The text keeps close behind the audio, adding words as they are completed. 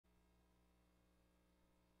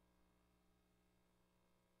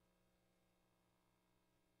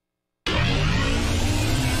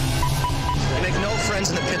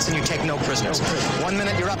targets and you take no prisoners. 1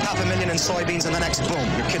 minute you're up $500,000 in soybeans, and the next,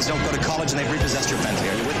 boom, your kids don't go to college and they've repossessed your Bentley.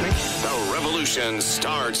 Are you with me? The revolution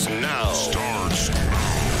starts now.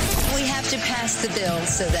 We have to pass the bill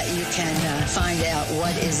so that you can find out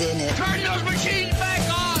what is in it. Turn those machines back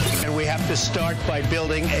on! And we have to start by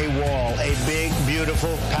building a wall, a big,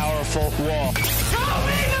 beautiful, powerful wall. Show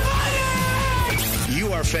me the money!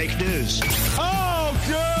 You are fake news. Oh,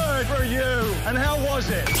 good for you. And how was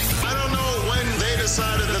it? I don't know when they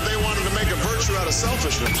decided that they wanted to make a virtue out of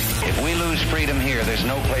selfishness. If we lose freedom here, there's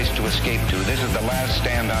no place to escape to. This is the last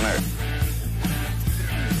stand on Earth.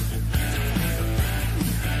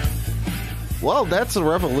 Well, that's the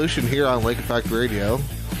revolution here on Lake Effect Radio.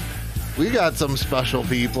 We got some special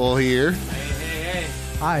people here. Hey.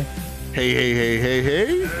 Hi.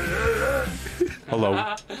 Hey.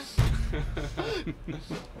 Hello.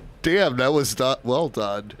 Damn, that was well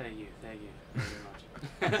done. Thank you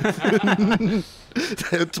very much.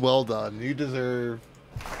 That's well done. You deserve...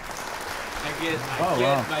 I get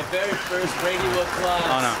my very first radio applause.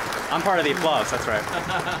 Oh, no. I'm part of the applause. That's right.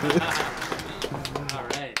 All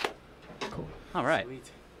right. Cool. All right.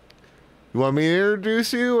 Sweet. You want me to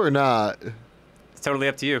introduce you or not? It's totally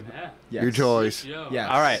up to you. Yeah. Yes. Your choice. Yes.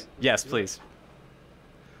 All right. Yes, please.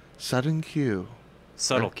 Sudden Q.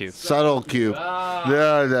 Subtle Q. Subtle Q.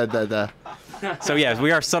 Da. So, yes,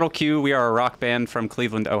 we are Subtle Q. We are a rock band from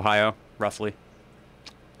Cleveland, Ohio, roughly.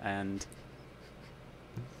 And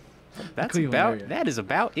that is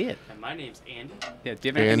about it. And my name's Andy. Yeah, do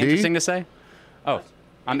you have anything interesting to say? Oh,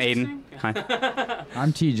 I'm Aiden. Hi.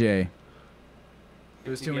 I'm TJ. There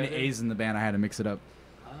was too many A's in the band. I had to mix it up.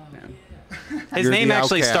 Oh, yeah. His You're name the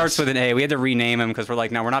actually outcast. starts with an A. We had to rename him because we're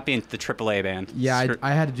like, no, we're not being the AAA band. Yeah,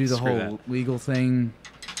 I had to do the Screw whole legal thing.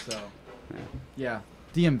 So, yeah.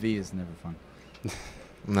 DMV is never fun.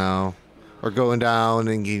 No. Or going down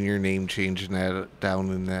and getting your name changed down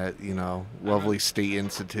in that, lovely State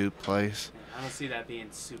Institute place. I don't see that being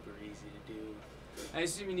super easy to do. I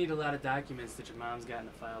assume you need a lot of documents that your mom's got in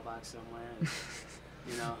a file box somewhere. And,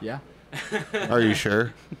 Yeah. Are you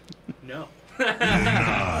sure? No.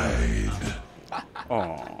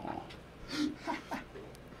 Oh.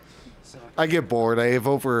 So, I get bored. I have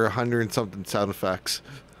over 100 and something sound effects.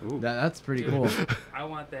 That's pretty cool. I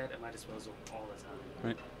want that at my disposal all the time.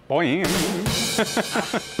 Right. Boing.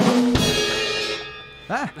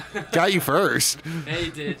 Got you first. Hey,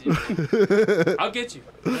 you did. I'll get you.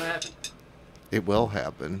 It'll happen. It will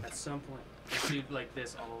happen. At some point. I'll do like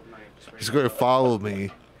this all night. He's going to follow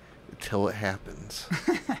me until it happens.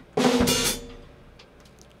 Got it.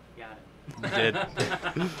 You did.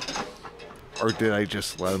 Or did I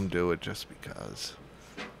just let him do it just because?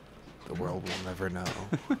 The world will never know.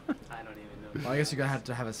 I don't even know. Well, I guess you're going to have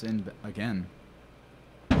to have us in again.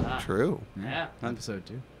 True. Yeah. Episode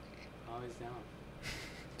 2. Always down.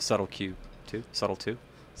 Subtle Q. 2. Subtle 2.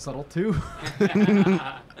 Subtle 2.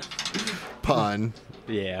 Pun.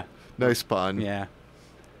 Yeah. Nice pun. Yeah.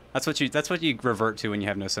 That's what you revert to when you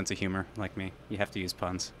have no sense of humor, like me. You have to use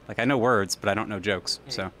puns. Like, I know words, but I don't know jokes.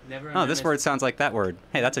 Hey, so, never this word sounds like that word.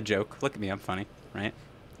 Hey, that's a joke. Look at me, I'm funny, right?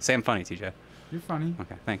 Say I'm funny, TJ. You're funny.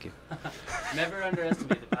 Okay, thank you. Never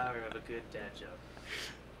underestimate the power of a good dad joke.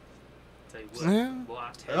 Tell you what. Yeah. Well,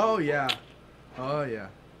 I'll tell Oh, you yeah. what. Oh, yeah.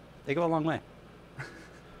 They go a long way.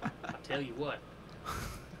 I'll tell you what.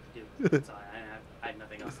 Dude, that's all I have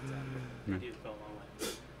nothing else to say. They do go a long way.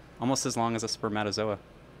 Almost as long as a spermatozoa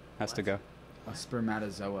has to go. A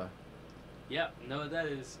spermatozoa. Yeah, no, what that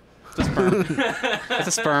is. It's a sperm. It's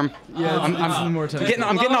a sperm. Yeah, I'm more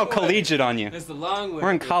I'm getting all collegiate on you. It's the long way.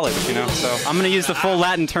 We're in college, so I'm going to use the full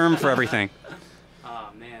Latin term for everything.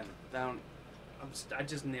 Oh, man. I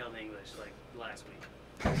just nailed English like last week.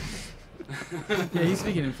 Yeah, he's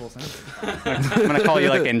speaking in full sentence. I'm going to call you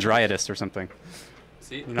like Andriatus or something.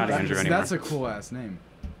 See? You're not Andrew anymore. That's a cool ass name.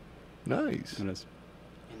 Nice. It is.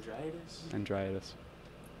 Andriatus? Andriatus.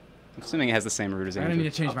 I'm assuming it has the same root as I Andrew.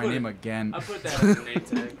 need to change my name again. I'll put that as a name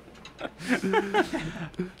tag.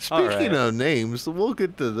 Speaking of names, we'll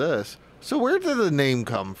get to this. So where did the name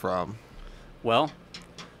come from? Well,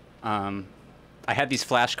 I had these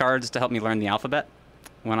flashcards to help me learn the alphabet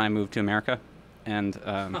when I moved to America. And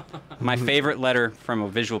my favorite letter from a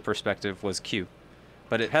visual perspective was Q.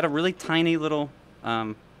 But it had a really tiny little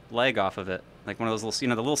leg off of it. Like one of those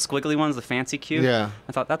little, the little squiggly ones, the fancy Q. Yeah.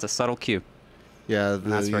 I thought, that's a subtle Q. Yeah,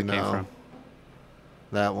 And that's where it came from.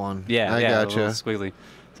 That one. Yeah, I the gotcha. little squiggly.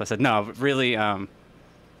 So I said, no, but really,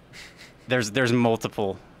 there's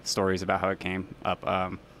multiple stories about how it came up.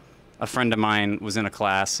 A friend of mine was in a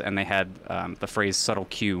class, and they had the phrase subtle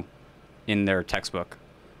Q in their textbook.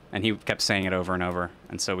 And he kept saying it over and over.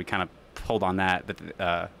 And so we kind of pulled on that, but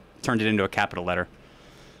turned it into a capital letter.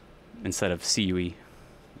 instead of CUE.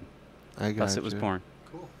 I got Thus it was born.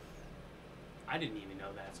 Cool. I didn't even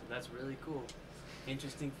know that, so that's really cool.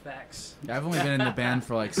 Interesting facts. Yeah, I've only been in the band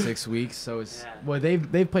for like 6 weeks, so it's Yeah. well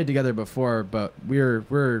they've played together before, but we're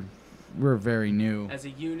very new. As a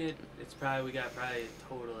unit, we got probably a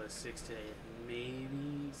total of 6 to maybe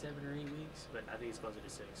 7 or 8 weeks, but I think it's closer to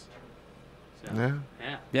 6. So, Yeah.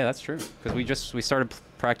 Yeah, that's true. Because we started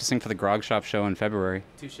practicing for the Grog Shop show in February.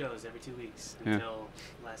 2 shows every 2 weeks Yeah. until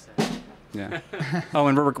last Saturday. Yeah. Oh,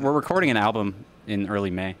 and we're recording an album in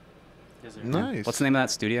early May. Yes, sir. Nice. What's the name of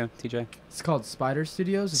that studio, TJ? It's called Spider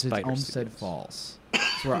Studios. It's in Spider Olmsted Studios. Falls.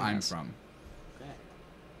 That's where I'm Nice. from. Okay.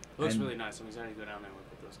 It looks And- really nice. I'm excited to go down there and work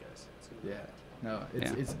with those guys. It's gonna be Yeah. No,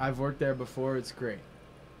 it's Yeah. it's I've worked there before. It's great.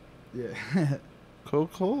 Yeah.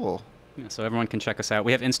 Cool. Yeah, so everyone can check us out.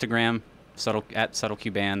 We have Instagram, at Subtle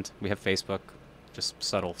Q Band. We have Facebook, just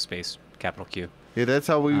Subtle Space Capital Q. Yeah, that's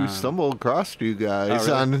how we stumbled across you guys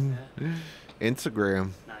really? on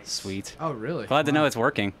Instagram. nice. Sweet. Oh, really? Glad to know it's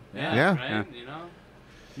working. Yeah. Right? Yeah. You know?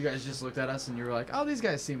 You guys just looked at us and you were like, "Oh, these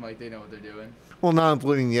guys seem like they know what they're doing." Well, not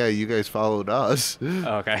including, you guys followed us.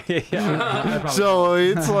 Oh, okay. Yeah. So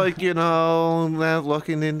it's like, not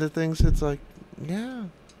looking into things, it's like, yeah.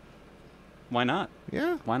 Why not?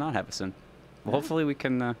 Yeah. Why not have us in? Well, hopefully we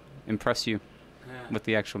can impress you with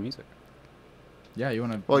the actual music. Yeah, you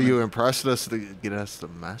want to? Well, you impressed us to get us to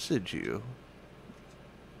message you.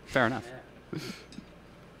 Fair enough.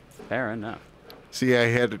 Fair enough. See, I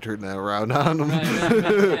had to turn that around on them.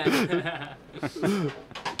 Right.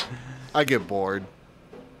 I get bored.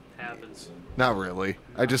 Happens. Not really.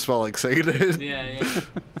 I just felt like saying it. Yeah.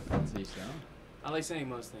 I like saying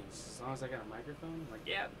most things. As long as I got a microphone, I'm like,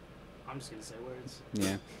 yeah, I'm just going to say words.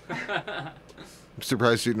 Yeah. I'm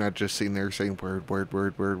surprised you're not just sitting there saying word. Well, I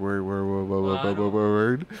word. don't want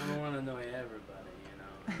to annoy everybody,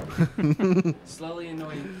 you know. Slowly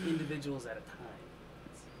annoy individuals at a time.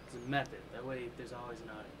 It's a method. That way there's always an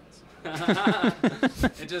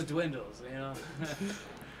audience. It just dwindles, you know.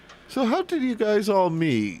 So how did you guys all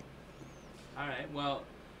meet? All right. Well,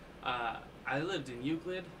 I lived in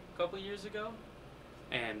Euclid a couple years ago,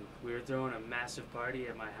 and we were throwing a massive party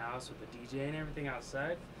at my house with the DJ and everything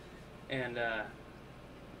outside. And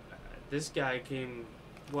this guy came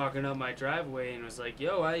walking up my driveway and was like,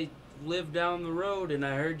 "Yo, I live down the road, and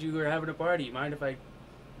I heard you were having a party. Mind if I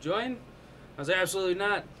join?" I was like, "Absolutely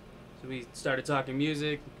not." So we started talking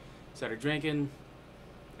music, started drinking,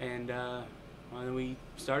 and then we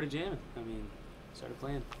started jamming. Started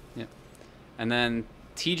playing. Yeah. And then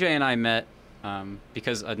TJ and I met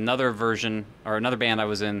because another band I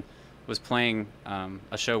was in was playing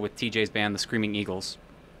a show with TJ's band, the Screaming Eagles,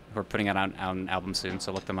 who are putting out an album soon,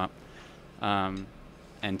 so look them up. And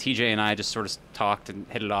TJ and I just sort of talked and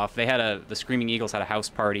hit it off. The Screaming Eagles had a house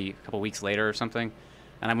party a couple weeks later or something,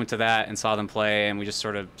 and I went to that and saw them play, and we just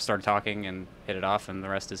sort of started talking and hit it off, and the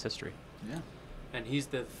rest is history. Yeah. And he's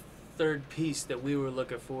the third piece that we were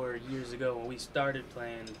looking for years ago when we started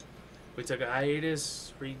playing. We took a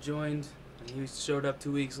hiatus, rejoined, and he showed up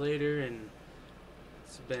 2 weeks later, and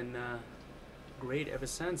it's been great ever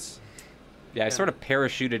since. Yeah, I sort of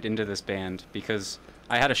parachuted into this band because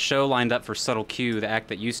I had a show lined up for Subtle Q, the act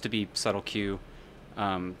that used to be Subtle Q,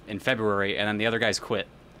 in February, and then the other guys quit,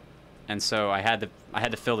 and so I had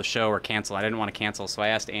to fill the show or cancel. I didn't want to cancel, so I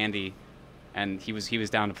asked Andy, and he was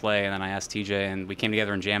down to play, and then I asked TJ, and we came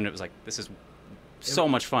together and jammed. It was like, this is so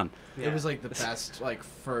much fun. Yeah. It was like the best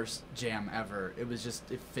first jam ever. It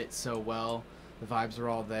fit so well. The vibes were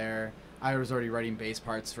all there. I was already writing bass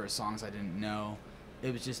parts for songs I didn't know.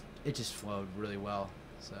 It just flowed really well.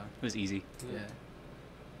 So it was easy. Yeah.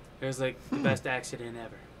 It was like the best accident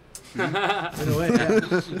ever. In a way,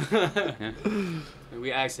 yeah.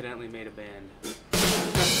 We accidentally made a band.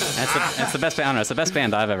 That's the best band. I don't know. It's the best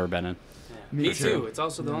band I've ever been in. Yeah. Me too. It's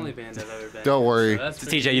also the only band I've ever been in. Don't worry. So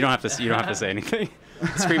TJ, you don't have to say anything.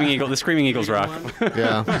 The Screaming Eagles rock.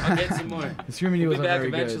 Yeah. I'll get some more. The Screaming Eagles we'll be are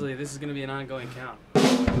back very eventually. good. This is going to be an ongoing count.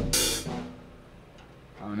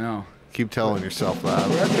 Oh no. Keep telling yourself that.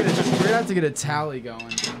 We're gonna have to get a tally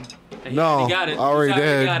going. No, he got it. already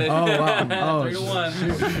did. Got it. Oh wow. Oh,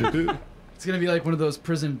 3-1. It's gonna be like one of those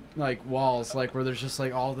prison walls, where there's just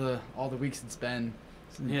all the weeks it's been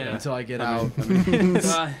until I get out.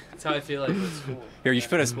 That's how I feel like it's cool. Here, you should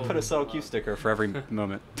put a Subtle Q sticker for every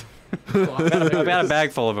moment. I've got a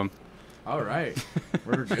bag full of them. All right,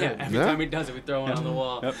 we're good. Yeah, every time he does it, we throw one on the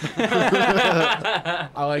wall. Yep.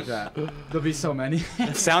 I like that. There'll be so many.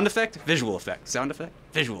 Sound effect, visual effect. Sound effect,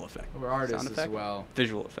 visual effect. We're artists Sound as effect, well.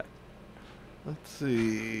 Visual effect. Let's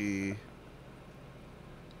see.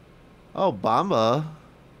 Oh, Bamba.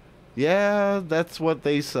 Yeah, that's what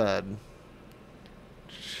they said.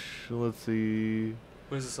 question. Let's see.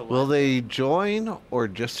 Was this a Will live- they join or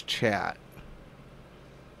just chat?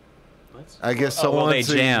 What? I guess Oh, someone will they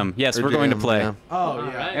jam? Yes, we're going to play. Yeah. Oh,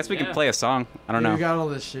 yeah. I guess we yeah. can play a song. I don't know. We got all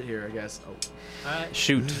this shit here, I guess. Oh. Alright.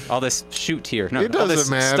 Shoot. All this shoot here. No, It all this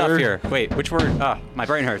doesn't matter. stuff here. Wait, which word? Ah, my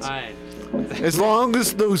brain hurts. Alright. As long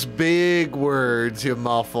as those big words you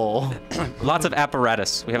muffle. Lots of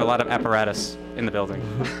apparatus. We have a lot of apparatus in the building.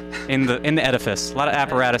 in the edifice. A lot of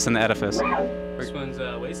apparatus in the edifice. First one's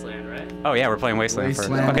Wasteland, right? Oh yeah, we're playing Wasteland,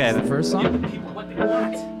 Wasteland first. Okay. is the first song? Give people what they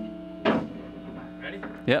want. Ready?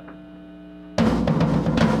 Yep.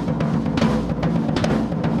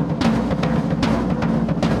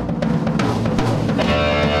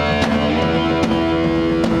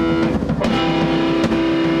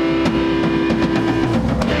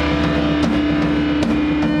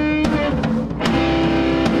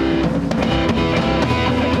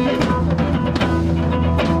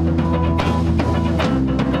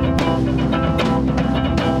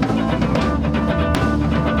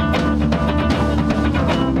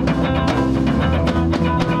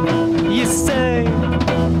 You say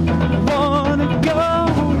you wanna go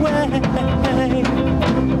away,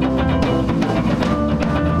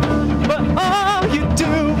 but all you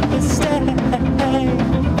do is stay.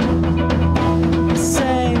 You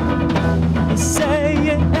say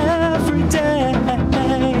it every day,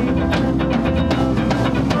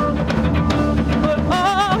 but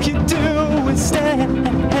all you do is stay.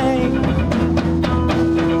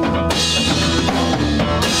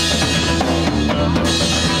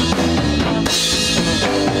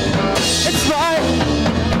 It's right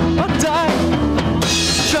or die.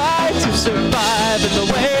 Just try to survive in the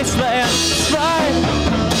wasteland. It's right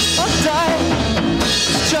or die.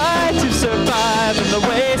 Just try to survive in the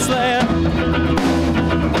wasteland.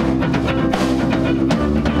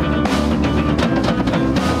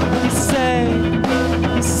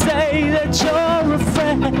 You say that you're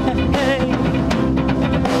afraid.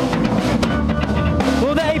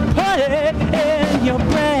 Well, they put it in your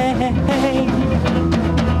brain.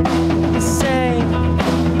 You say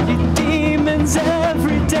your demons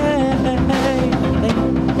every day,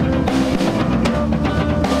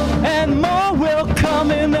 and more will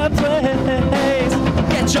come in their place.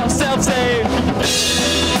 Get yourself saved.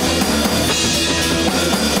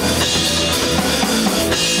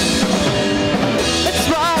 It's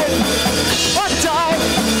right or die.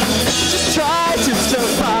 Just try to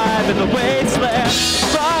survive in the wasteland.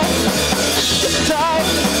 Right, just die.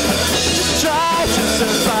 Just try to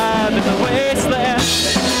survive in the wasteland.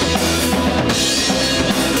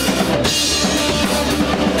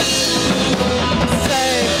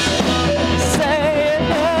 Say it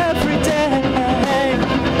every day,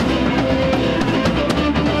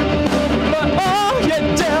 but all you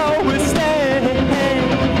do is stay.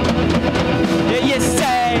 Yeah, you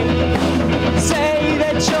say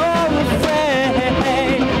that you're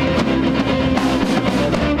afraid,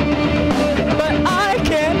 but I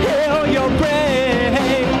can't heal your brain.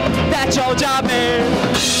 That's your job, man.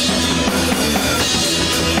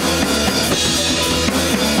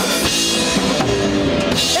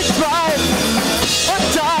 It's right or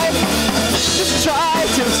die. Just try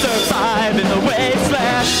to survive in the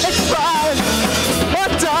wasteland. It's right or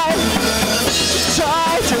die. Just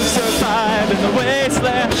try to survive in the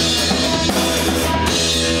wasteland.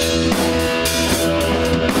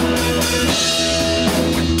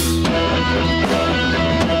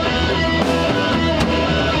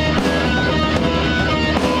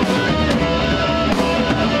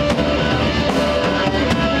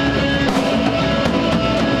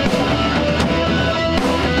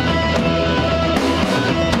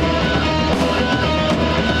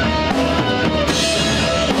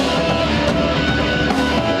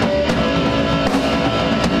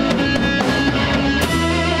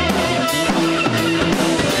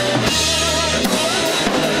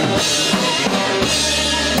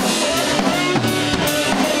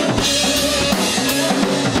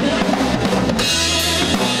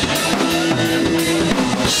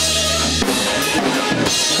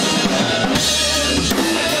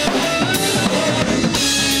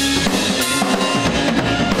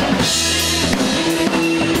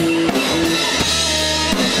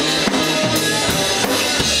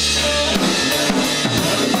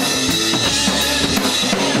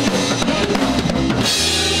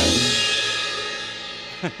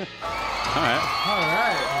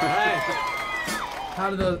 How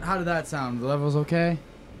did that sound? The level's okay?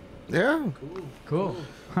 Yeah. Cool.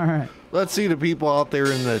 All right. Let's see the people out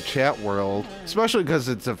there in the chat world, especially because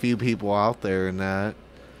it's a few people out there in that.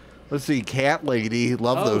 Let's see, Cat Lady,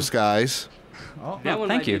 love those guys. Oh, yeah,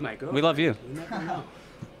 thank you. We love you. You never know.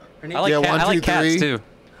 I like, I like cats too.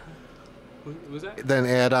 What was that? Then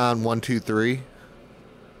add on 1, 2, 3.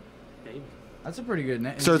 Maybe. That's a pretty good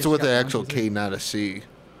name. Starts with the actual K, not a C.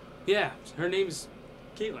 Yeah, her name's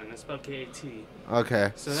Kirtland. That's spelled K-A-T.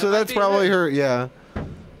 Okay. So So that's probably her. Yeah.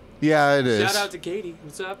 Yeah, it is. Shout out to Katie.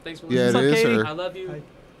 What's up? Thanks for Yeah, listening. it is Katie? her. I love you.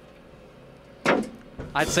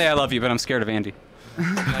 I'd say I love you, but I'm scared of Andy.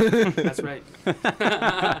 That's right.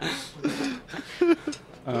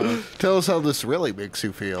 Tell us how this really makes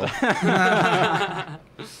you feel.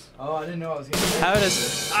 Oh, I didn't know I was going to How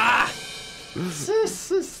does...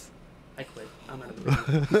 I quit. I'm out of the I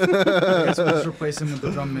guess we'll just replace him with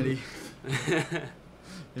the drum MIDI.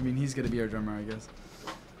 I mean, he's going to be our drummer, I guess.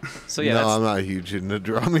 So yeah, no, that's... I'm not huge into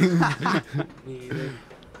drumming. Me either.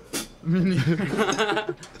 Me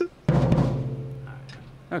neither.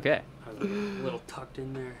 Okay. I was a little tucked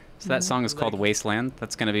in there. So that song is called Wasteland.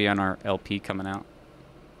 That's going to be on our LP coming out.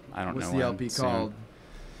 I don't What's know the when, LP soon. called?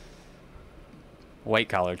 White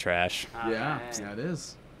Collar Trash. Yeah, it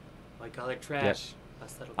is. White Collar Trash.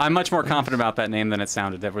 I'm much more confident about that name than it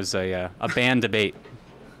sounded. There was a band debate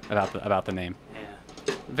about the name. Yeah.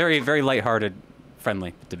 Very, very lighthearted,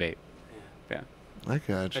 friendly debate. Yeah. I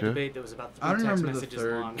gotcha. A debate that was about I don't 3 text remember the messages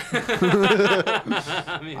third. long.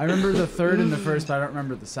 I remember the third and the first, but I don't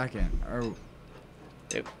remember the second. Or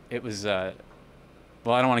it was. Well,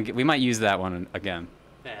 I don't want to get. We might use that one again.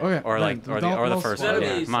 Yeah. Okay. Or like, or the first one.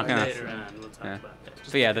 Yeah. I'm not gonna. Later on, we'll talk Yeah. about that.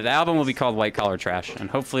 But yeah, the album will be called White Collar Trash, and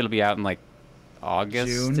hopefully it'll be out in like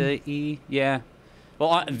August. Yeah.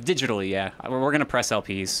 Well, digitally, yeah. We're gonna press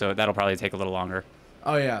LPs, so that'll probably take a little longer.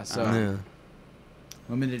 Oh yeah, so Yeah.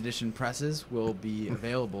 limited edition presses will be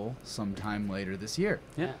available sometime later this year.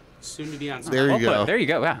 Yeah. Soon to be on Spotify. There you go. There you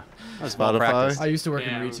go. Yeah. That was well Spotify. practiced. I used to work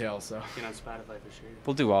Yeah, in retail, so Get on Spotify for sure.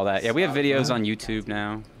 We'll do all that. Yeah, we have videos on YouTube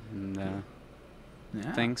now and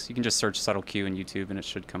yeah. things. You can just search Subtle Q in YouTube and it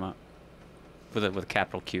should come up with a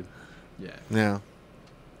capital Q. Yeah. Yeah.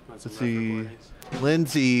 Want some Let's rough see. recordings?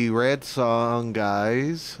 Lindsay, rad song,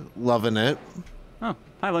 guys. Loving it. Oh,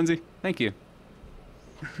 hi, Lindsay. Thank you.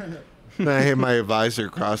 And I had my advisor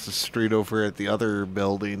across the street over at the other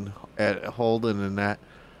building at Holden and that.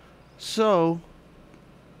 So,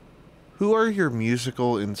 who are your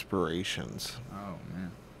musical inspirations? Oh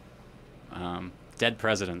man. Dead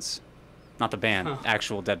Presidents. Not the band,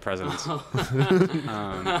 actual Dead Presidents.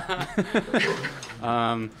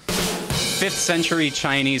 5th century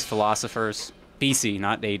Chinese philosophers. BC,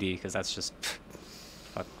 not AD, because that's just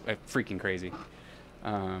freaking crazy.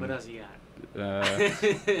 What else you got?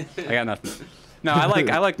 I got nothing. No, I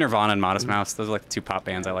like Nirvana and Modest Mouse. Those are like the 2 pop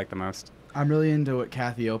bands I like the most. I'm really into what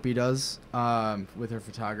Kathy Opie does with her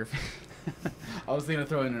photography. I was thinking of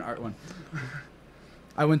throwing in an art one.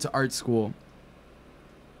 I went to art school.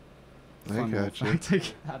 I Fun little gotcha.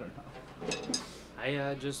 fact. I don't know.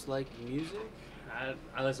 I just like music.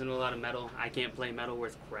 I listen to a lot of metal. I can't play metal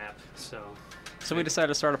worth crap, so. So we decided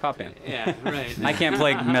to start a pop band. Yeah, right. I can't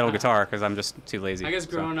play metal guitar because I'm just too lazy. I guess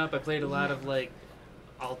growing up, I played a lot of like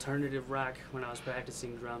alternative rock when I was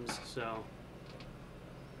practicing drums. So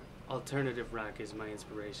alternative rock is my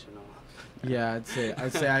inspirational. Yeah, I'd say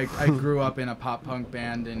I grew up in a pop punk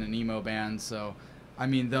band and an emo band, so I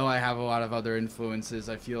mean, though I have a lot of other influences,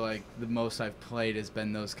 I feel like the most I've played has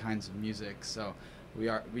been those kinds of music. So we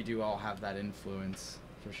do all have that influence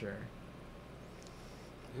for sure.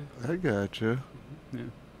 I gotcha. Yeah.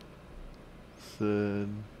 So,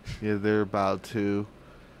 yeah, they're about to.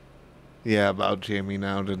 Yeah, about jamming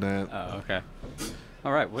out in that. Oh, okay.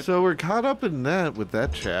 All right. So we're caught up in that with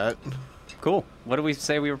that chat. Cool. What did we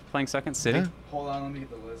say we were playing second? City? Yeah. Hold on, let me get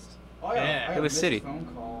the list. Oh Yeah. It was City. Phone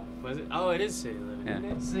call. Was it? Oh, it is City Living. Yeah.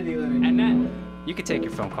 Isn't it? City Living. And that. You could take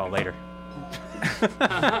your phone call later.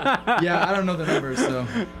 Yeah, I don't know the numbers, so.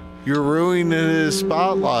 You're ruining his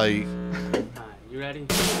spotlight. You ready?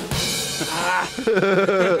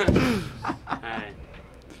 Alright.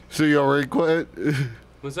 So you already quit?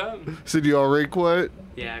 What's up? So you already quit?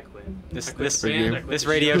 Yeah, I quit. This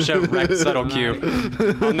radio show wrecked Subtle Q.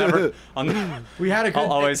 We had a good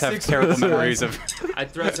I'll always have terrible memories of.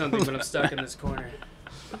 I'd throw something, but I'm stuck in this corner.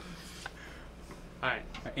 Alright.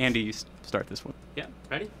 Andy, you start this one. Yeah,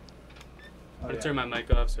 ready? I'm gonna yeah. turn my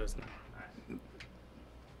mic off so it's not.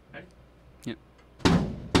 Alright. Ready? Yep.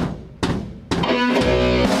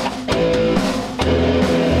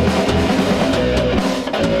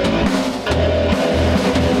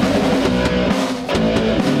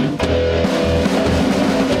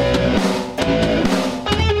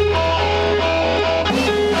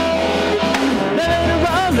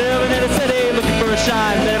 Living in a city, looking for a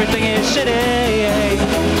shine, but everything is shitty.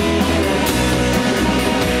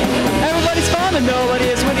 Everybody's fun and nobody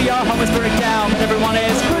is witty. Our home is burning down, but everyone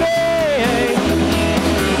is pretty.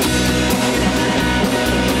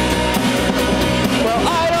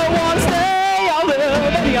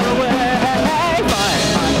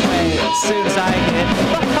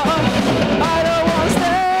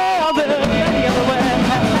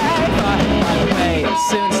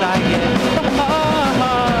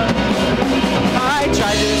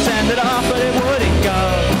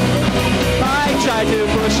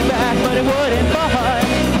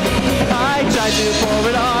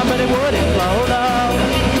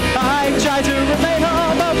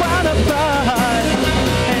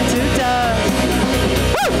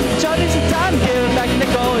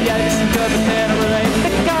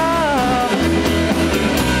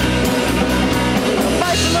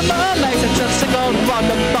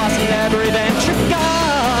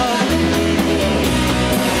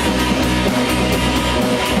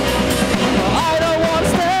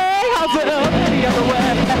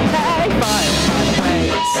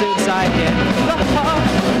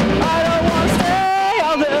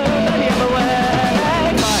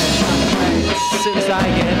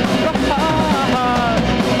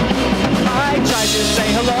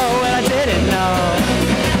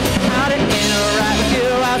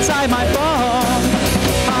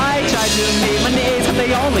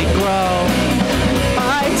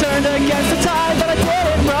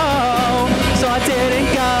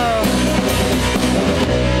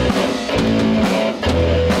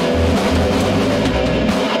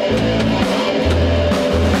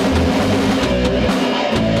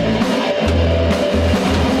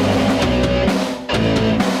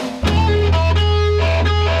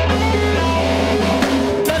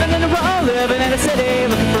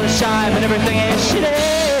 everything is shitty.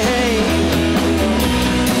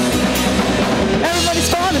 Everybody's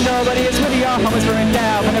fun and nobody is pretty. Our home is burned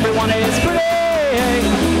down when everyone is pretty.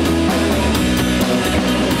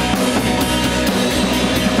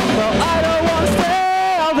 Well, I don't want to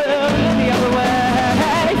stay all the other way.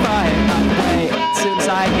 Fine, not the way as soon as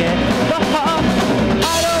I get the hop.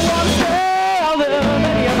 I don't want to stay all the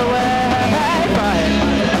other way. Fine,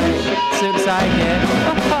 not the way as soon as I get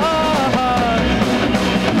the hop.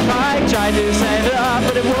 I tried to save it up,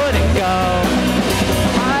 but it wouldn't go.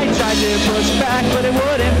 I tried to push back, but it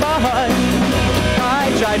wouldn't budge.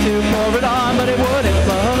 I tried to pour it on, but it wouldn't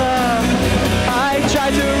flow. I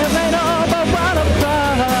tried to remain up, but wound up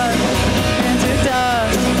blood into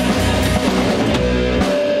dust.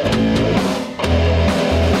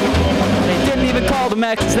 They didn't even call them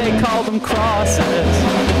X's, they called them crosses.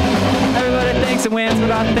 Everybody thinks it wins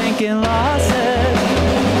without thinking losses.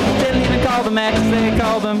 Didn't even call them X's, they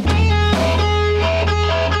called them.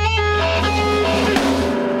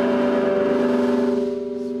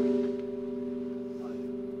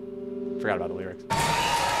 Forgot about the lyrics.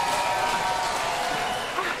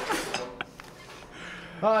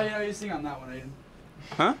 Oh, you know, you sing on that one, Aiden.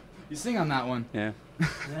 Huh? You sing on that one. Yeah.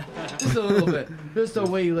 Just a little bit. Just a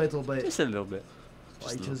wee little bit. Just a little bit.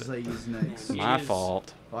 White to Z is next. My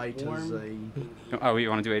fault. White to Z. Oh, you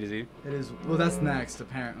want to do A to Z? It is. Well, that's next,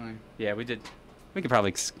 apparently. Yeah, we did. We could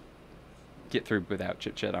probably get through without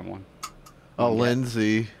chit chat on one. Oh,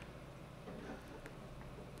 Lindsay.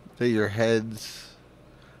 Say your heads.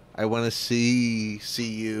 I want to see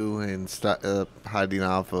you and stop hiding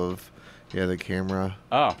off of the camera.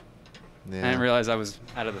 Oh. Yeah. I didn't realize I was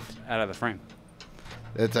out of the frame.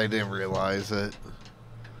 I didn't realize it.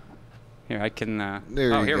 Here, I can.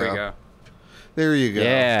 There you here go. we go. There you go.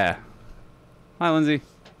 Yeah. Hi, Lindsay.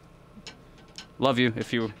 Love you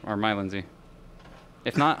if you are my Lindsay.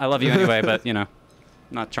 If not, I love you anyway, but, you know,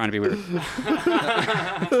 not trying to be weird.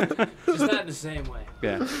 Just not in the same way.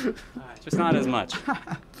 Yeah. Right. Just not as much.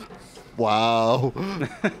 Wow.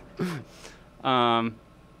 All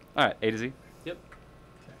right, A to Z. Yep.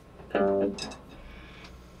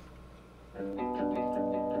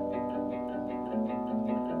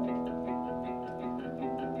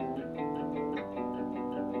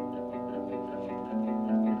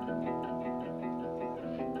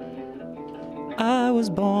 I was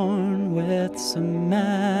born with some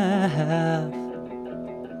math,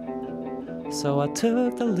 so I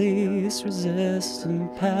took the least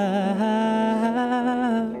resistant path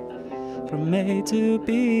from A to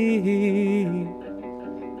B,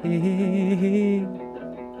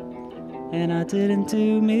 and I didn't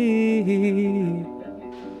do me.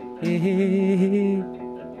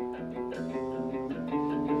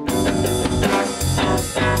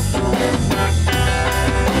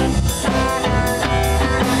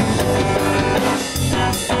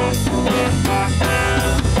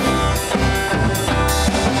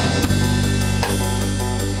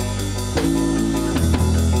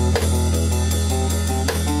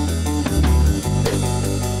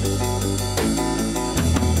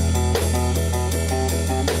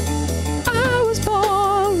 I was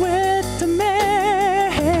born with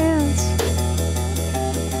demands,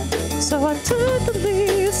 so I took the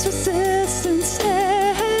least resistance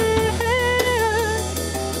stand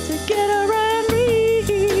to get around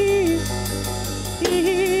me,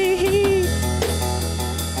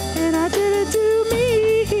 and I didn't do me.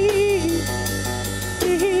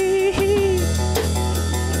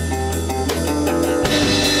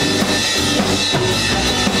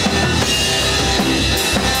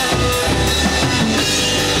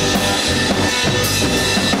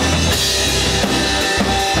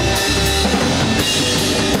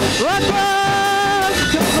 Rock, rock,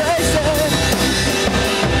 complacent.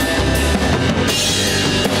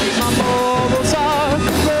 My morals are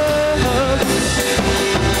corrupt.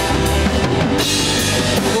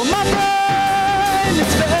 Well, my brain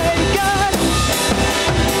is vacant.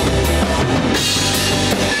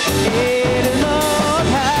 It is not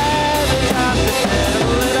having time to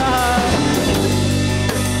settle it up.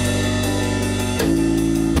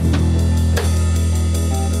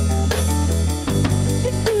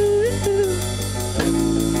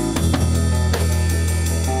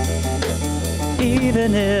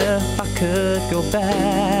 Even if I could go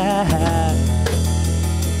back,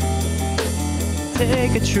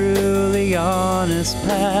 take a truly honest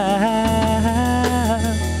path,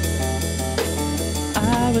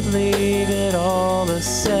 I would leave it all the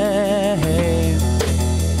same.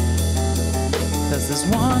 'Cause there's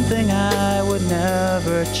one thing I would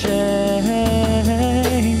never change.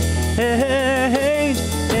 A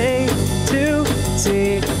to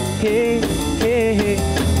Z.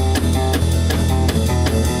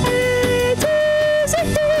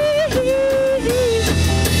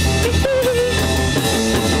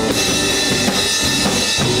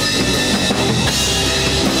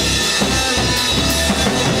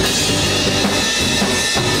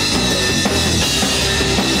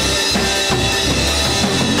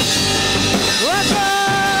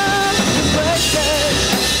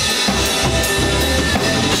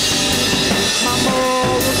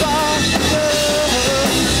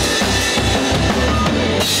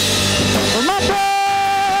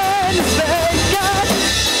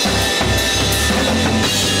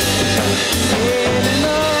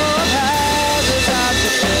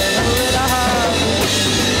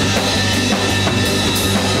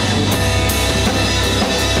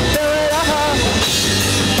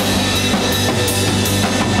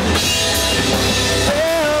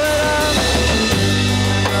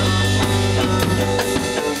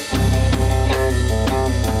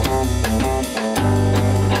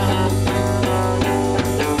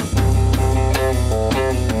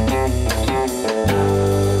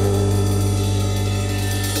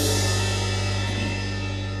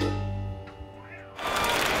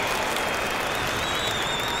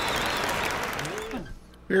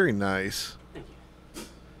 Very nice.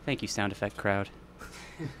 Thank you, sound effect crowd.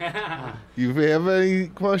 You have any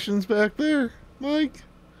questions back there, Mike?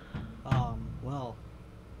 Well,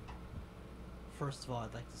 first of all,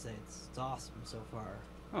 I'd like to say it's awesome so far.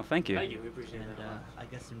 Oh, thank you. Thank you. We appreciate that. I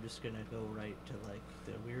guess I'm just gonna go right to like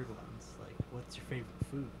the weird ones. Like, what's your favorite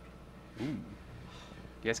food? Ooh. You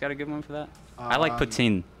guys got a good one for that? I like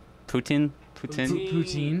poutine. Poutine?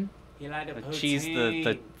 Poutine? You like the poutine? Cheese,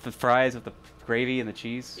 the fries with the gravy and the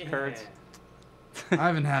cheese curds. I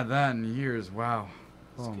haven't had that in years. Wow.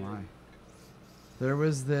 Oh my. There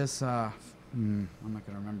was this. I'm not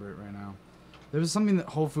gonna remember it right now. There was something that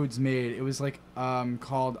Whole Foods made. It was like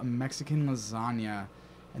called a Mexican lasagna,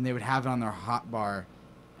 and they would have it on their hot bar,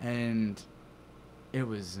 and it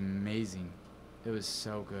was amazing. It was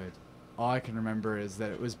so good. All I can remember is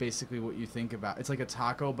that it was basically what you think about. It's like a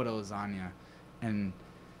taco but a lasagna, and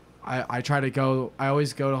I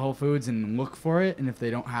always go to Whole Foods and look for it, and if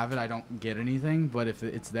they don't have it, I don't get anything. But if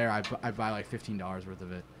it's there, I buy like $15 worth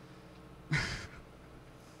of it.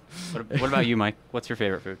 What about you, Mike? What's your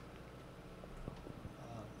favorite food?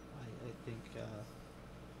 I think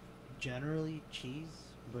generally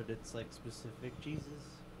cheese, but it's like specific cheeses,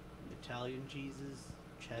 Italian cheeses,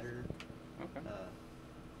 cheddar,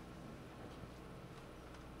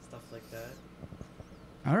 stuff like that.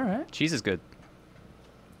 All right. Cheese is good.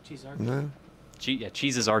 Cheese are good. Yeah,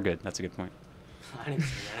 cheeses are good. That's a good point. I didn't say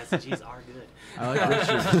that. I said cheese are good. I like rich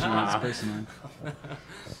cheese personally.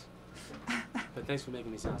 But thanks for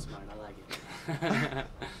making me sound smart. I like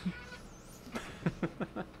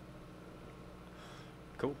it.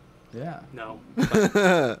 Cool. Yeah. No.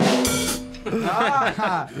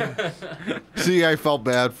 See, I felt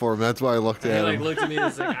bad for him. That's why I looked at him. He looked at me and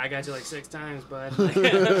was like, I got you like 6 times, bud.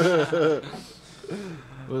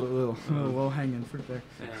 little low hanging fruit there.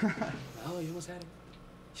 Yeah. Oh, you almost had it.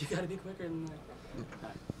 You gotta be quicker than that.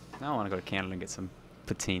 Now I want to go to Canada and get some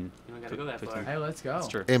poutine. You don't gotta go that far. Hey, let's go. That's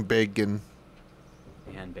true. And bacon.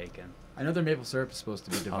 And bacon. I know their maple syrup is supposed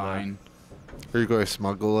to be divine. Are you going to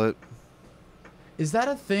smuggle it? Is that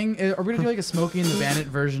a thing? Are we gonna do like a Smokey and the Bandit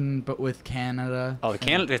version, but with Canada? Oh,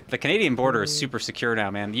 the Canadian border is super secure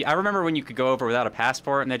now, man. I remember when you could go over without a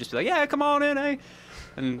passport, and they'd just be like, "Yeah, come on in, eh?"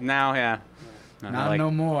 And now, yeah. Not like,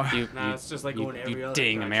 no more. It's just like going every other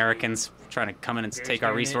dang country. Americans trying to come in and take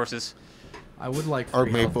our resources. I would like Or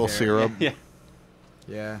free maple healthcare. syrup. Yeah.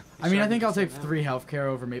 Yeah. I mean, I think I'll take free healthcare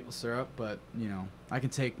over maple syrup, but you know, I can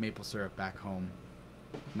take maple syrup back home.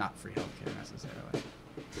 Not free healthcare necessarily.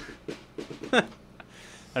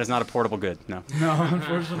 That is not a portable good. No. No,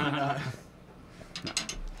 unfortunately not. No.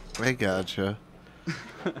 I gotcha.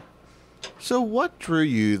 So, what drew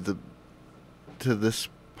you to this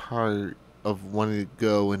part of wanting to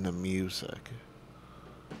go into music?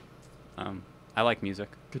 I like music.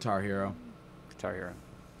 Guitar Hero. Guitar Hero.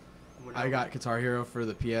 I got Guitar Hero for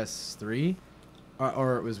the PS3,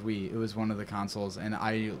 or it was Wii. It was one of the consoles, and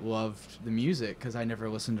I loved the music because I never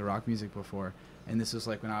listened to rock music before. And this was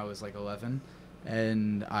like when I was like 11,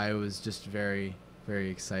 and I was just very, very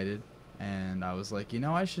excited. And I was like, you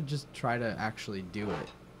know, I should just try to actually do it,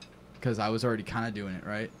 because I was already kind of doing it,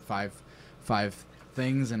 right? Five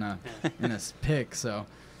things in a pick. So,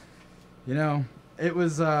 you know, it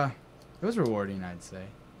was rewarding, I'd say.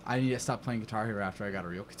 I need to stop playing Guitar Hero after I got a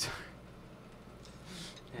real guitar.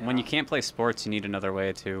 Yeah. When you can't play sports, you need another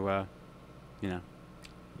way to, you know.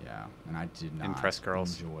 Yeah, and I did not impress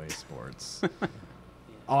girls. Enjoy sports.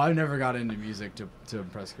 Oh, I never got into music to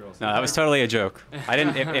impress girls. No, that was totally a joke. I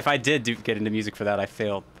didn't. If I did get into music for that, I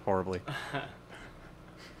failed horribly.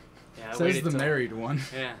 Yeah, says the married one.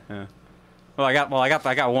 Yeah. Yeah. Well, I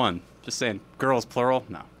got one. Just saying, girls plural.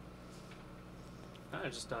 No. I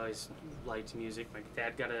just always liked music. My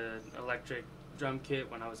dad got an electric drum kit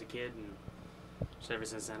when I was a kid, and just ever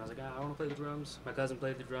since then I was like, I want to play the drums. My cousin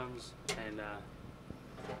played the drums, and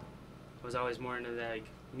was always more into like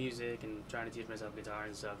music and trying to teach myself guitar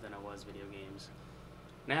and stuff than I was video games.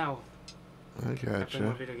 Now, I play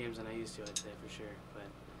more video games than I used to, I'd say for sure. But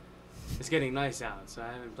it's getting nice out, so I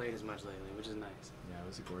haven't played as much lately, which is nice. Yeah, it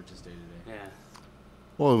was a gorgeous day today. Yeah.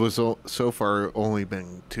 Well, it was so far only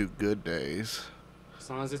been 2 good days. As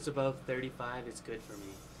long as it's above 35, it's good for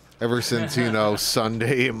me. Ever since,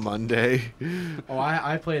 Sunday and Monday. Oh,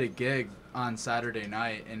 I played a gig on Saturday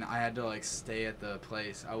night, and I had to, like, stay at the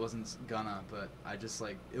place. I wasn't gonna, but I just,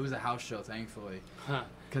 like, it was a house show, thankfully.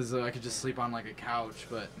 Because I could just sleep on, like, a couch,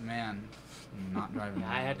 but, man, I'm not driving.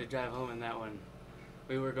 Yeah, I had to drive home in that one.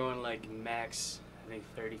 We were going, like, max, I think,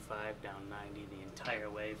 35 down 90 the entire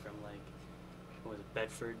way from, like, what was it,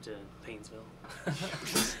 Bedford to Painesville.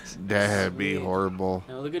 That'd be horrible.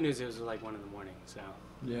 No, the good news is it was like 1 in the morning, so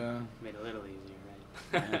yeah, made it a little easier, right?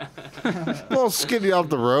 Well, skinny off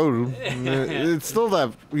the road. It's still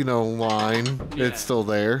that, line. Yeah. It's still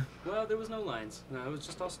there. Well, there was no lines. No, it was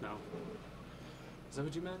just all snow. Is that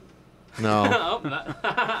what you meant? No.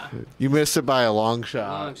 Oh, You missed it by a long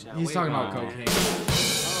shot. long shot. He's Way talking gone, about man.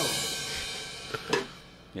 cocaine.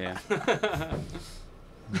 Yeah.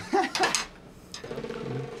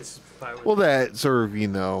 This is fireworks. Well, that sort of,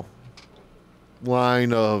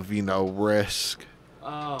 line of, risk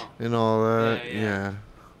Oh. and all that. Yeah. Yeah.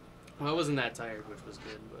 Well, I wasn't that tired, which was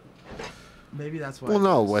good, but. Maybe that's why. Well,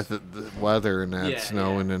 no, with the weather and that Yeah,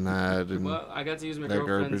 snowing and that. And Well, I got to use my that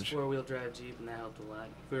girlfriend's garbage. four-wheel drive Jeep, and that helped a lot.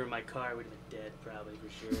 If we were in my car, we'd have been dead, probably, for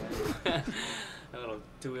sure. A little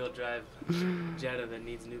two-wheel drive Jetta that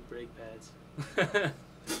needs new brake pads.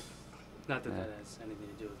 Not that that has anything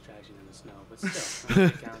to do with traction in the snow, but still,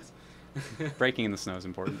 it counts. Braking in the snow is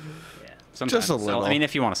important. Yeah. Sometimes. Just a little. I mean,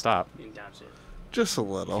 if you want to stop. You can down shit. Just a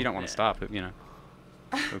little. If you don't want to stop, who cares?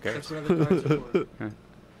 That's what other cars are for.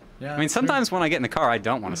 Yeah, I mean, sometimes when I get in the car, I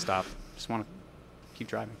don't want to stop. Just want to keep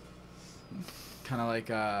driving. Kind of like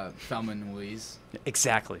Thelma and Louise.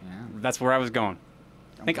 Exactly. Yeah. That's where I was going.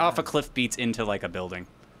 I think glad. off a cliff beats into like a building.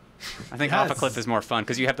 I think Yes. off a cliff is more fun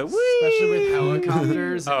because you have to. Especially with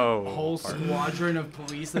helicopters and Oh, a whole pardon. squadron of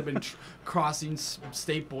police that have been crossing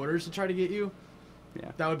state borders to try to get you.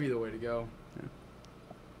 Yeah. That would be the way to go.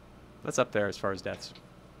 That's up there as far as deaths.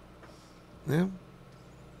 Yeah.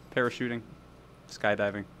 Parachuting,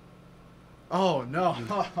 skydiving. Oh, no.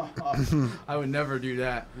 I would never do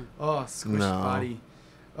that. Oh, squish No. body.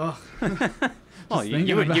 Oh. Well,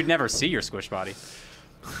 you'd never see your squish body.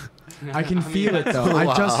 I can feel it, though. I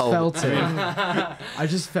just Wow. felt it. I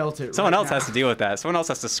just felt it. Someone right else now. has to deal with that. Someone else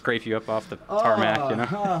has to scrape you up off the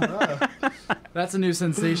tarmac, That's a new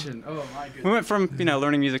sensation. Oh, my goodness. We went from,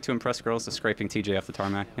 learning music to impress girls to scraping TJ off the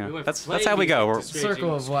tarmac. We went That's from how we go. playing We're music to scraping-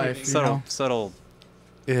 Circle of life, scraping- you subtle, know? subtle.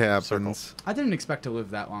 It happens. I didn't expect to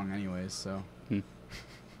live that long anyways, so.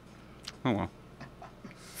 Oh, well.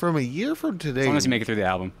 From a year from today. As long as you make it through the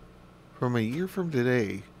album. From a year from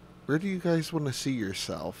today, where do you guys want to see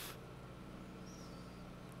yourself?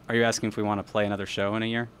 Are you asking if we want to play another show in a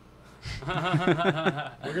year?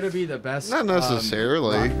 We're going to be the best Not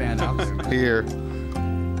necessarily. rock band out there. Here.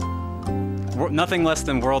 Nothing less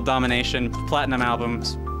than world domination, platinum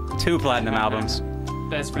albums, 2 platinum albums.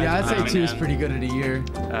 Best friends. Yeah, I'd say with 2 is Eminem. pretty good at a year.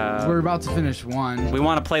 We're about to finish 1. We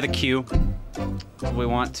want to play the queue. We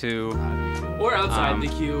want to. Or outside the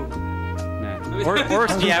queue.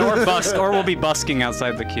 Nah. Or we'll be busking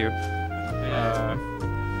outside the queue.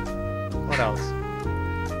 What else?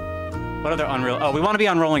 What other unreal? Oh, we want to be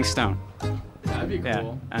on Rolling Stone. That'd be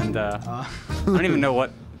cool. Yeah, and I don't even know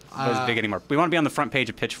what was big anymore. We want to be on the front page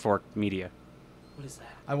of Pitchfork Media. What is that?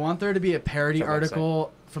 I want there to be a parody It's our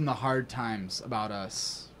article from the Hard Times about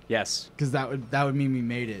us. Yes. Because that would mean we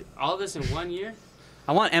made it. All this in 1 year?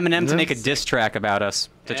 I want Eminem to make a diss track about us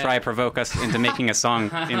to try Yeah. to provoke us into making a song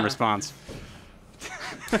in response.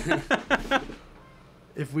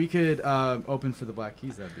 If we could open for the Black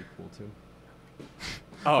Keys, that'd be cool too.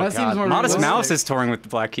 Oh That seems God! more Modest realistic. Mouse is touring with the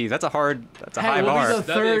Black Keys. That's a high we'll be bar. the That'd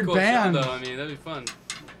be a third cool band. show, though. I mean, that'd be fun.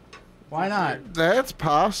 Why not? That's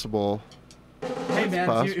possible. Hey man,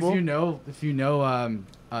 possible. if you know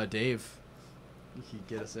Dave, you could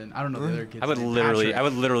get us in. I don't know the other kids. I would name.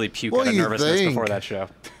 literally Patrick. puke What out of do you nervousness think? before that show.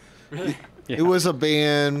 Really? Yeah. It was a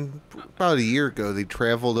band about a year ago. They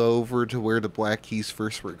traveled over to where the Black Keys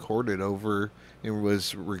first recorded over and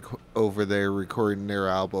was over there recording their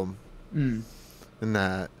album. Mm. And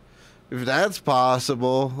that. If that's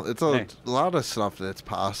possible, it's a Hey. lot of stuff that's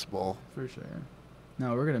possible. For sure.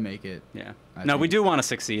 No, we're gonna make it. Yeah. I No, we think. do want to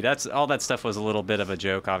succeed. That's all. That stuff was a little bit of a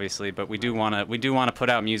joke, obviously, but we do want to put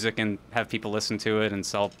out music and have people listen to it and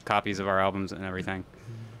sell copies of our albums and everything.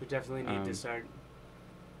 We definitely need to start.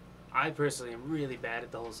 I personally am really bad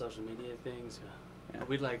at the whole social media thing, so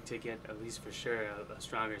we'd like to get, at least for sure, a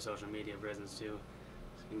stronger social media presence too.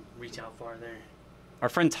 So we can reach out farther. Our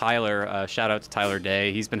friend Tyler, shout out to Tyler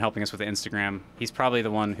Day. He's been helping us with the Instagram. He's probably the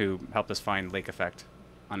one who helped us find Lake Effect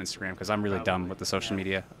on Instagram because I'm really dumb with the social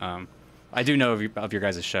media. I do know of your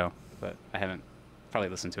guys' show, but I haven't probably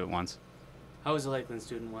listened to it once. I was a Lakeland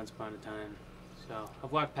student once upon a time, so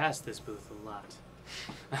I've walked past this booth a lot.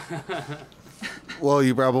 Well,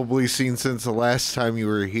 you probably seen since the last time you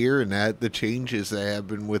were here and that the changes that have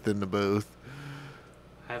been within the booth.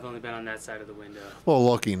 I've only been on that side of the window. Well,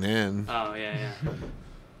 looking in. Oh, yeah.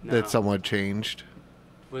 No. That somewhat changed.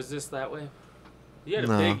 Was this that way? You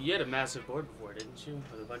had you had a massive board before, didn't you?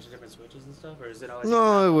 With a bunch of different switches and stuff, or is it always?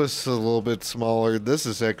 No, it was a little bit smaller. This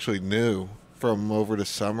is actually new from over the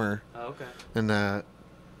summer. Oh, okay. And that.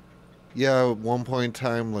 Yeah, at one point in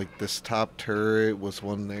time, like this top turret was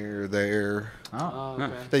one there. Oh,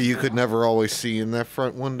 okay. That you could never always see in that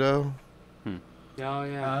front window. Oh,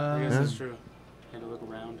 yeah. I guess that's true. Had to look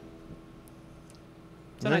around.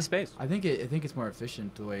 It's a nice space. I think it's more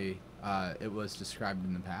efficient the way it was described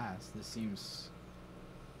in the past. This seems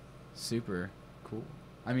super cool.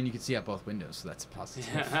 I mean, you can see out both windows, so that's a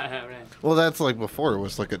positive. Right. Well, that's like before. It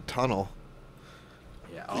was like a tunnel.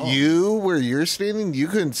 Yeah. Oh. You, where you're standing, you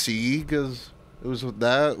couldn't see because it was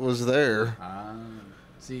that was there.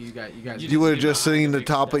 See, you guys. You would have just seen the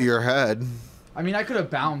top of your head. I mean, I could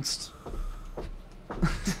have bounced.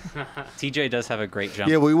 TJ does have a great jump.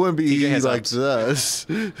 Yeah, we wouldn't be TJ has like ups. this.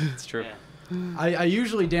 It's true. Yeah. I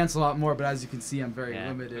usually dance a lot more, but as you can see, I'm very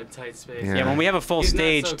limited. Tight space. Yeah, when we have a full He's not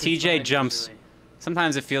stage, so TJ confined jumps. usually.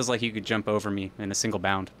 Sometimes it feels like you could jump over me in a single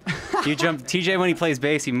bound. You jump. TJ, when he plays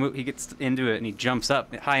bass, he gets into it and he jumps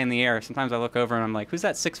up high in the air. Sometimes I look over and I'm like, "Who's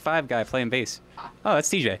that 6'5" guy playing bass?" Oh, that's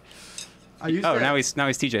TJ. Now he's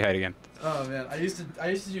TJ height again. Oh man, I used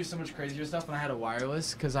to do so much crazier stuff when I had a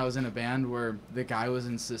wireless because I was in a band where the guy was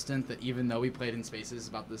insistent that even though we played in spaces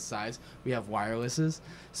about this size, we have wirelesses.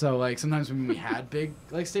 So like sometimes when we had big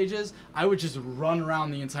like stages, I would just run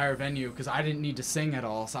around the entire venue because I didn't need to sing at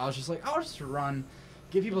all. So I was just like, I'll just run,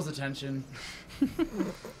 get people's attention.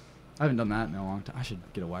 I haven't done that in a long time. I should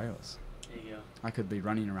get a wireless. There you go. I could be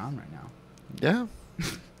running around right now. Yeah.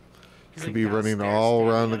 Could be running all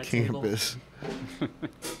around the campus.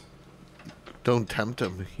 Don't tempt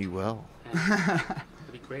him, he will. That'd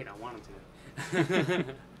be great. I want him to.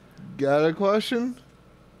 Got a question?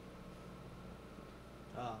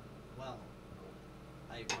 Well,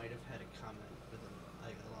 I might have had a comment, but then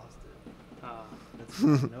I lost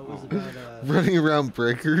it. No, it was about Running around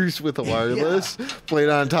breakers with a wireless, played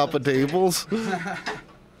on top of tables.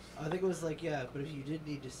 I think it was like, yeah, but if you did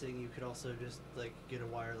need to sing, you could also just like get a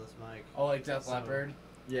wireless mic. Oh, like Def Leppard?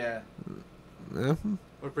 Yeah. Yeah.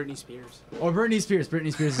 Or Britney Spears. Or Britney Spears.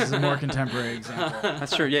 Britney Spears is a more contemporary example.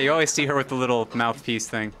 That's true. Yeah, you always see her with the little mouthpiece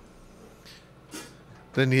thing.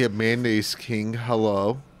 Then you have Mayonnaise King.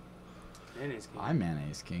 Hello. Mayonnaise King. I'm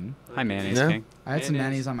Mayonnaise King. Hi, Mayonnaise Yeah. King. I had some Mayonnaise.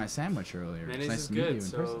 mayonnaise on my sandwich earlier. Mayonnaise It's nice is to meet good, you in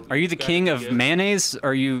so- person. Are you the Gotta king be of good. mayonnaise?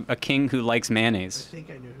 Or are you a king who likes I mayonnaise?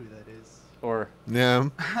 think I know who that is. Or Yeah.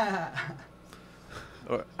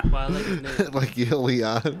 Well, I like his name. Like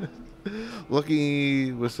Ilion.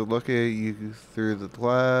 Looking was to look at you through the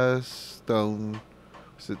glass. Stone.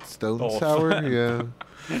 Was it Stone Both. Sour? Yeah.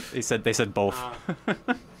 they said both.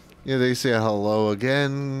 Yeah, they say hello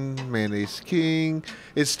again. Mayonnaise King.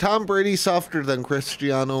 Is Tom Brady softer than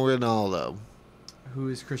Cristiano Ronaldo? Who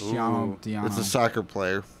is Cristiano Ooh. Dion? It's a soccer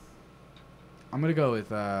player. I'm gonna go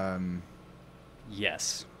with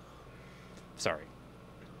Yes. Sorry.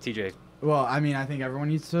 TJ. Well, I mean, I think everyone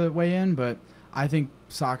needs to weigh in, but I think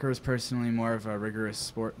soccer is personally more of a rigorous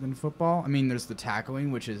sport than football. I mean, there's the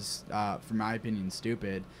tackling, which is, for my opinion,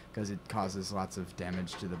 stupid because it causes lots of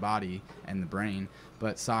damage to the body and the brain.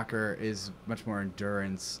 But soccer is much more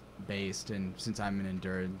endurance-based, and since I'm an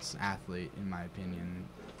endurance athlete, in my opinion,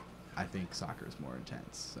 I think soccer is more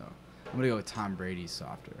intense. So I'm going to go with Tom Brady's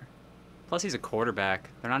softer. Plus, he's a quarterback.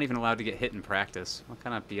 They're not even allowed to get hit in practice. What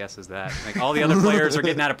kind of BS is that? Like, all the other players are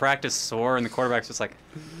getting out of practice sore, and the quarterback's just like,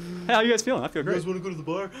 "Hey, how you guys feeling? I feel great." You guys want to go to the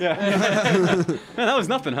bar? Yeah. Man, that was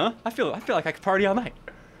nothing, huh? I feel like I could party all night.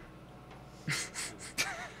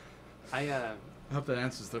 I hope that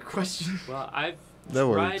answers the question. Well, I've That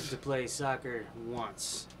tried works. to play soccer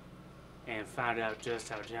once and found out just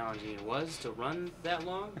how challenging it was to run that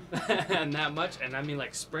long and that much. And I mean,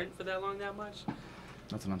 like, sprint for that long, that much.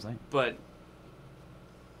 That's what I'm saying. But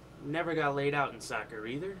never got laid out in soccer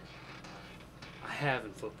either. I have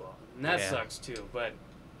in football. And that Yeah. sucks too, but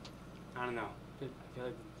I don't know. I feel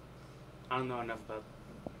like I don't know enough about.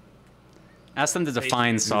 Ask them to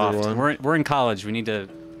define soft. We're in college. We need to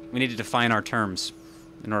define our terms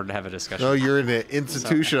in order to have a discussion. No, you're in an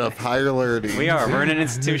institution of higher learning. We are. We're in an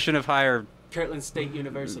institution of higher Kirtland State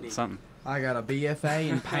University. something. I got a BFA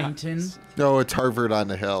in painting. No, it's Harvard on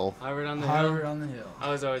the Hill. Harvard on the Harvard Hill. on the Hill. I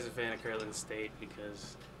was always a fan of Kirtland State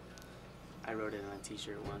because I wrote it on a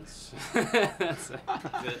T-shirt once. that's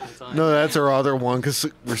all I No, know. that's our other one because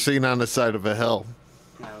we're sitting on the side of a hill.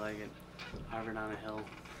 I like it. Harvard on a Hill.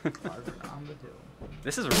 Harvard on the Hill.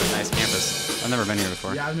 This is a really nice campus. I've never been here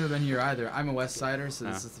before. Yeah, I've never been here either. I'm a West Sider, so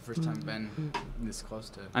this Oh. is the first time I've been this close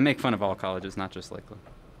to. I make fun of all colleges, not just Lakeland.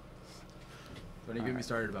 Don't even get me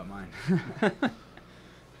started about mine.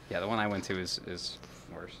 Yeah, the one I went to is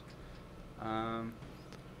worse.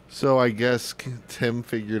 So I guess Tim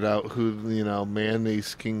figured out who,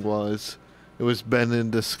 Mayonnaise King was. It was Ben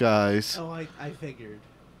in disguise. Oh, I figured.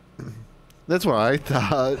 That's what I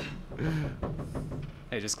thought.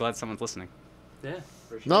 Hey, just glad someone's listening. Yeah.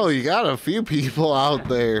 For sure. No, you got a few people out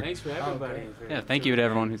there. Thanks for everybody. Yeah, thank you to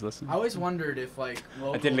everyone who's listening. I always wondered if like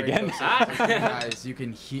local I did it again. radio stations like you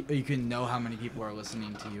guys, you can know how many people are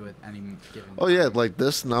listening to you at any given time. Oh yeah, like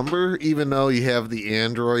this number, even though you have the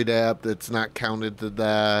Android app that's not counted to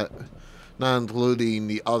that, not including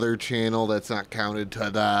the other channel that's not counted to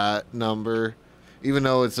that number, even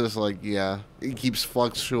though it's just like, yeah, it keeps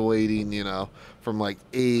fluctuating, you know, from like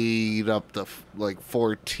 8 up to like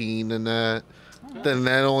 14 and that. Then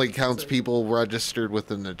that only counts people registered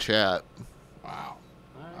within the chat. Wow.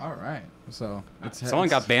 All right. So someone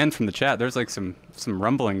got banned from the chat. There's like some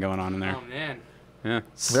rumbling going on in there. Oh man. Yeah.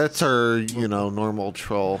 That's our, you know, normal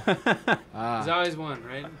troll. There's always one,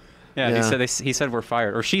 right? Yeah. Yeah. He said we're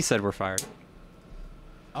fired, or she said we're fired.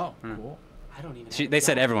 Oh, cool. I don't even. They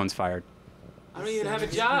said everyone's fired. I don't even have a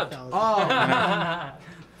job. Oh.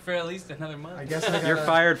 For at least another month. I guess You're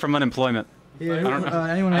fired from unemployment. Yeah, I don't know.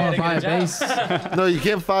 anyone want to buy a bass? No, you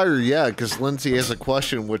can't fire yet because Lindsay has a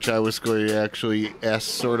question which I was going to actually ask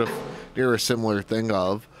sort of near a similar thing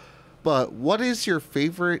of. But what is your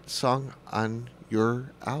favorite song on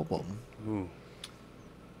your album? Ooh.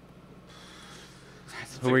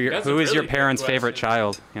 Who is your parents' favorite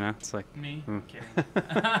child? You know, it's like me. Kidding.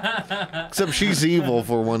 Except she's evil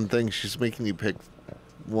for one thing. She's making you pick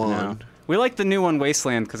one. No. We like the new one,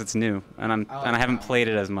 Wasteland, because it's new, and I haven't played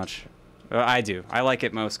it as much. I do. I like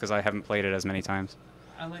it most because I haven't played it as many times.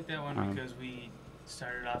 I like that one because we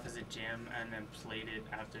started off as a jam and then played it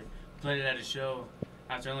at a show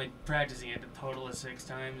after only practicing it a total of 6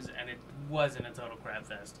 times, and it wasn't a total crap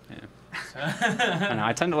fest. Yeah.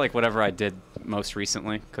 I tend to like whatever I did most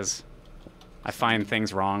recently because I find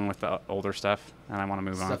things wrong with the older stuff, and I want to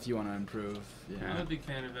move on. Stuff you want to improve. Yeah. I'm a big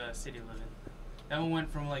fan of City Living. That one went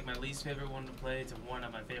from like my least favorite one to play to one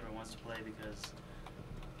of my favorite ones to play because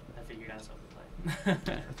I figured out something to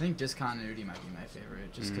play. I think Discontinuity might be my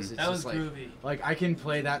favorite, just because it's that just was groovy. Like I can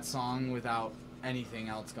play that song without anything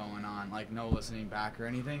else going on, like no listening back or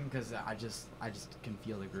anything, because I just can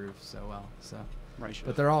feel the groove so well. So, right.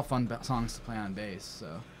 But they're all fun songs to play on bass.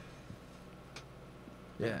 So,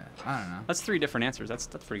 yeah, I don't know. That's 3 different answers. That's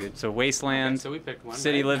pretty good. So Wasteland, Okay, so we picked one,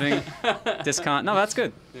 City right? Living, No, that's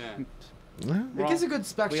good. Yeah. It gives a good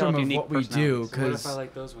spectrum of what we do, So what if because I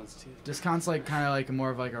like those ones too? Discont's like kind of like more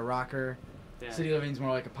of like a rocker. Yeah. City Living's more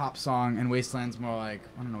like a pop song, and Wasteland's more like,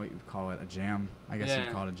 I don't know what you'd call it, a jam. I guess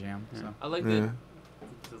you'd call it a jam. Yeah. So. I like the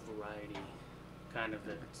variety kind of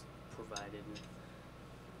that's provided.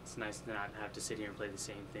 It's nice to not have to sit here and play the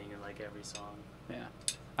same thing in like every song. Yeah.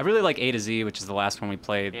 I really like A to Z, which is the last one we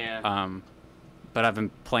played. Yeah. But I've been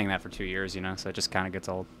playing that for 2 years, you know, so it just kind of gets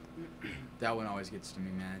old. That one always gets to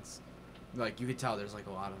me, man. It's like you could tell there's like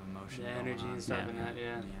a lot of emotion. The going energy on. and stuff in that,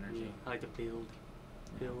 yeah. The energy. I like to build.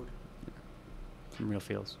 Some real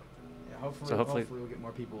feels. Yeah, hopefully, So hopefully we'll get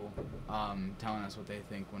more people telling us what they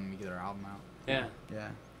think when we get our album out. Yeah. Yeah.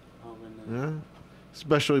 Yeah.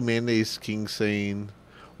 Especially Mayonnaise King saying,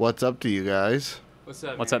 "What's up to you guys?" What's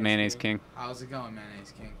up, Mayonnaise King? How's it going,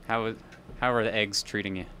 Mayonnaise King? How are the eggs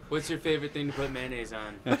treating you? What's your favorite thing to put mayonnaise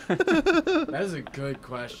on? That is a good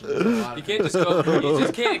question. You can't just go. You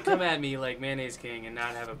just can't come at me like Mayonnaise King and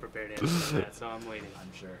not have a prepared answer for that. So I'm waiting.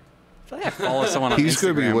 I'm sure. I feel like I follow someone on He's Instagram.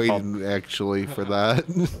 going to be waiting actually for that.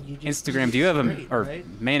 Instagram. Do you have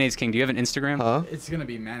Mayonnaise King? Do you have an Instagram? Huh? It's gonna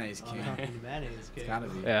be Mayonnaise King. Mayonnaise King. It's gotta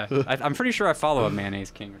be. Yeah. I'm pretty sure I follow a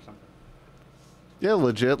Mayonnaise King or something. Yeah,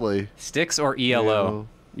 legitly. Sticks or ELO?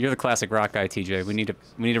 You're the classic rock guy, TJ. We need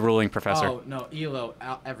a ruling professor. Oh no, ELO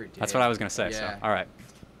every day. That's what I was gonna say. Yeah. So all right.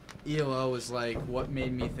 ELO was like what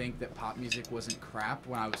made me think that pop music wasn't crap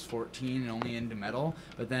when I was 14 and only into metal.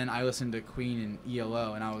 But then I listened to Queen and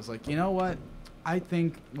ELO, and I was like, you know what? I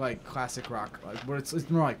think like classic rock, like where it's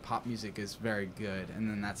more like pop music, is very good. And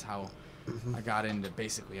then that's how I got into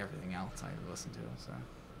basically everything else I listened to. So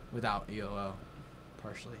without ELO,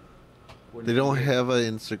 partially. They don't have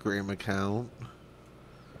an Instagram account.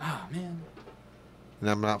 Ah, man. And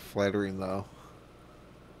I'm not flattering though.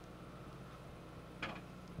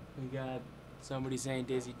 We got somebody saying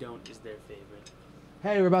Daisy Don't is their favorite.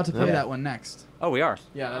 Hey, we're about to play that one next. Oh, we are.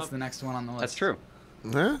 Yeah, that's the next one on the list. That's true.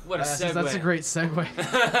 Huh? What a segue. That's a great segue.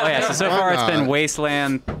 Oh yeah. So far it's been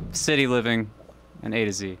Wasteland, City Living, and A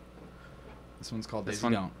to Z. This one's called Daisy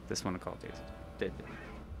Don't. This one called Daisy.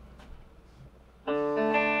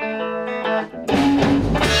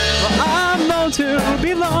 Well, I'm known to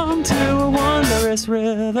belong to a wondrous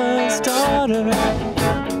river's daughter.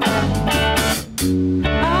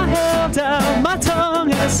 I held out my tongue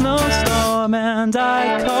in a snowstorm and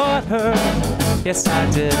I caught her. Yes, I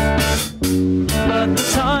did. But the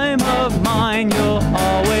time of mine you'll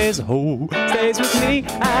always hold stays with me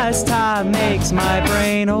as time makes my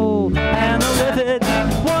brain old. And the livid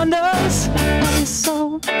wonders of your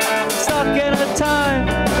soul, stuck in a time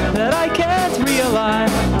that I can't realign.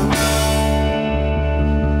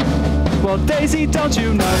 Well, Daisy, don't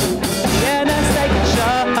you know, the NSA can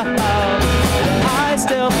show I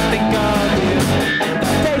still think of you.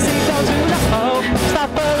 Daisy, don't you know, stop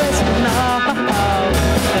for this now, that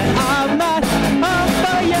I'm not up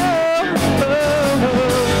for you.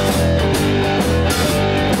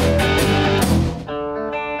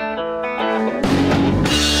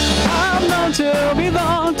 I'm known to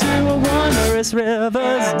belong to a wondrous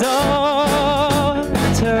river's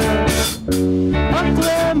daughter, a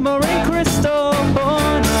glimmering crystal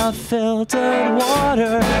born of filtered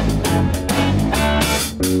water.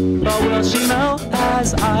 But will she melt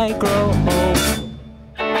as I grow old?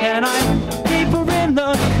 Can I keep her in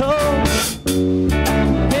the cold?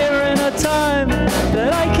 Here in a time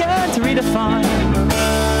that I can't redefine.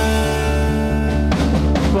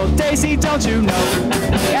 Well, Daisy, don't you know?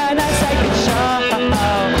 And as I can show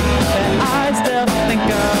that I still think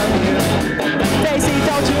of you. Daisy,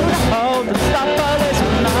 don't you know? The stop for this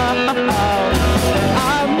now.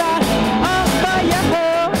 I'm not up for you.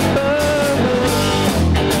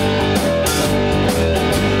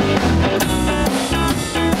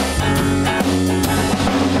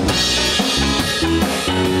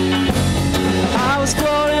 I was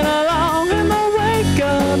floating along in the wake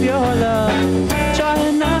of your love,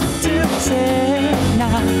 trying not to say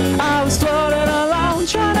now. I was floating along,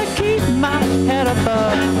 trying to keep my head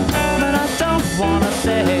above, but I don't wanna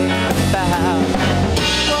think about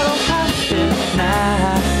what'll happen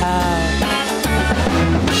now.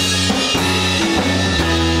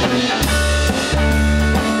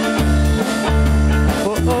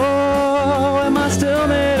 Oh, am I still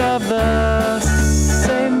made of the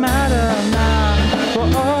same matter now?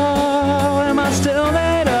 Oh, am I still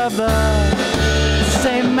made of the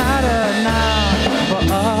same matter now?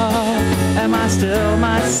 Oh, am I still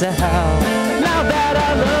myself now that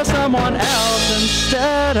I love someone else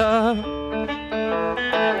instead of?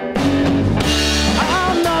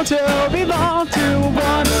 I'm known to belong to a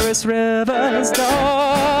wondrous river's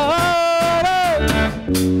daughter.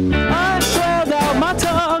 I trailed out my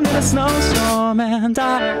tongue in a snowstorm and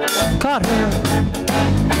I caught her,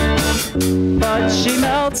 but she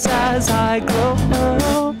melts as I grow.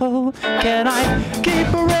 Can I keep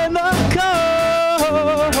her in the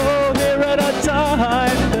cold here at a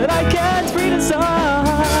time that I can't redesign?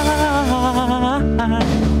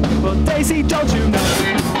 Well, Daisy, don't you know?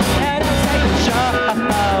 And I take a shot,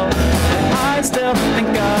 and I still think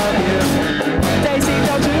of you. Daisy,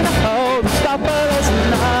 don't you know? Stop for this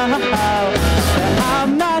now, that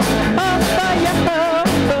I'm not up for you.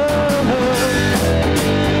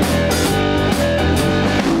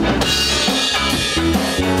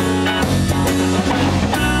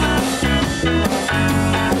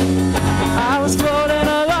 I was floating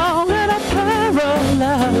along in a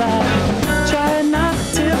parallel line, trying not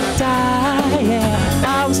to die, yeah.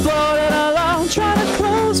 I was floating along, trying to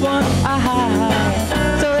close one eye,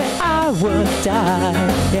 so that I would die,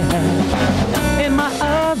 yeah, in my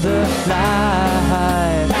other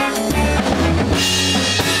life.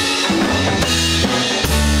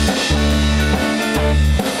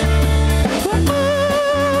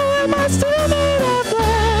 Oh, am I still made of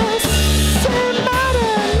this? Same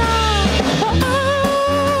matter now.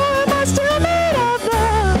 Oh, am I still made of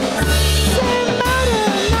this? Same matter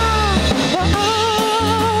now.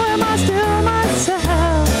 Oh, am I still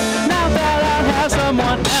myself now that I have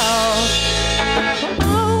someone else?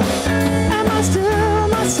 Oh, am I still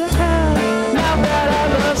myself now that I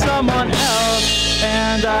love someone else?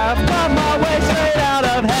 And I've got my way straight out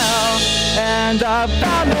of hell, and I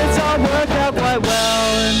found it's all worked out quite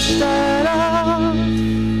well instead of.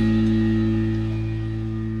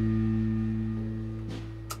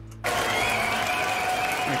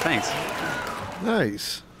 Hey, thanks.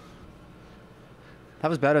 Nice. That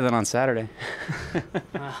was better than on Saturday.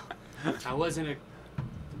 I wasn't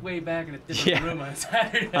way back in a different room on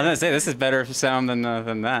Saturday. I was gonna say this is better sound than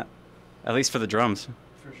that, at least for the drums.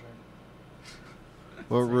 For sure.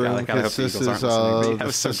 What room consists of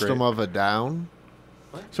the System of a Down?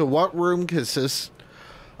 What? So what room consists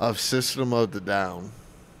of System of the Down?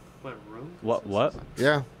 What room? What?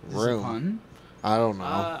 Yeah, Is room. this a pun? I don't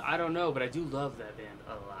know. I don't know, but I do love that band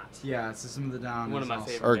a lot. Yeah, System of the Down. One of my also-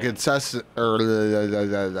 favorite. Or bands.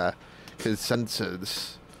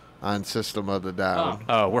 consensus on System of the Down.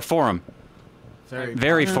 Oh, we're for 'em. Very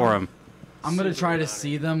Very for 'em. I'm gonna try to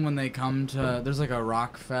see them when they come to. There's like a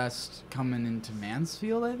rock fest coming into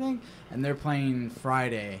Mansfield, I think, and they're playing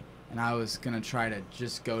Friday. And I was gonna try to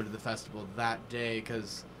just go to the festival that day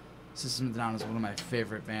because System of a Down is one of my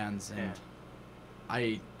favorite bands, and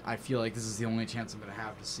I feel like this is the only chance I'm gonna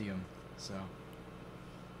have to see them. So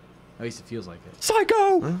at least it feels like it.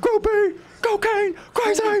 Psycho, groupie, cocaine,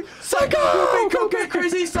 crazy, psycho, groupie, cocaine,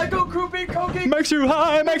 crazy, psycho, groupie, cocaine. Makes you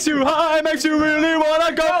high, makes you really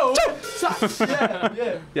wanna go.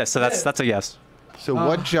 Yeah. Yeah, so that's a yes. So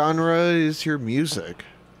what genre is your music?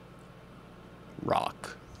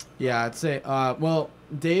 Rock. Yeah, I'd say. Well,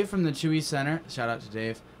 Dave from the Chewy Center. Shout out to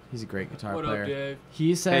Dave. He's a great guitar player. What up, Dave?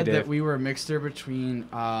 He said Hey, Dave. that we were a mixture between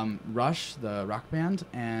Rush, the rock band,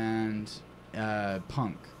 and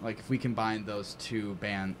punk. Like if we combined those two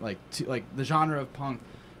like the genre of punk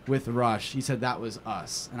with Rush, he said that was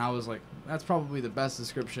us, and I was like, that's probably the best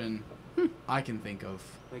description I can think of.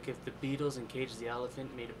 Like if the Beatles and Cage the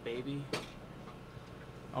Elephant made a baby.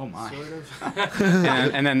 Oh my. Sort of.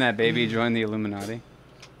 and then that baby joined the Illuminati.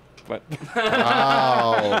 What?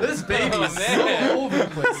 Wow. This baby is so all over the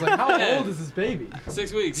place. Like, how old is this baby?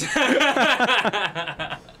 6 weeks.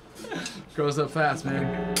 Grows up fast,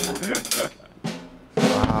 man.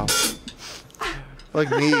 Wow. Like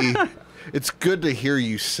me, it's good to hear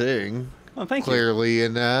you sing. Oh, thank you. Clearly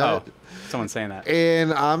in that. Oh, someone's saying that.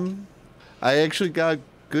 And I actually got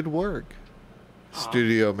good work.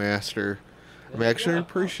 Studio master. I'm actually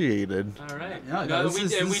appreciated. All right. Yeah, No, this we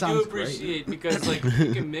do sounds appreciate because like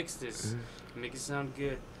you can mix this, make it sound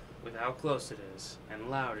good with how close it is and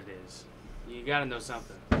loud it is. You gotta know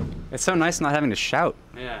something. It's so nice not having to shout.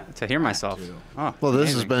 Yeah. To hear myself. Oh, Well,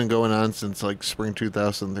 this has amazing. been going on since like spring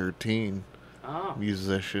 2013. Oh.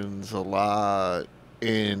 Musicians, a lot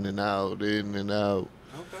in and out, in and out.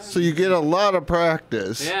 Okay. So you get a lot of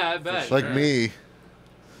practice. Yeah, I bet. Like Sure. me.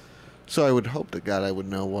 So I would hope to God I would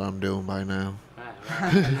know what I'm doing by now.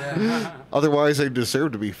 Yeah. Otherwise, I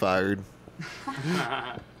deserve to be fired.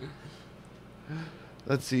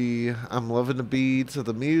 Let's see. I'm loving the beats of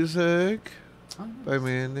the music by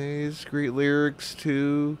Mayonnaise. Great lyrics,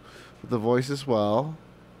 too. The voice as well.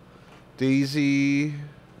 Daisy.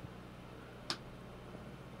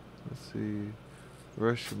 Let's see.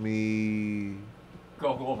 Rush Me.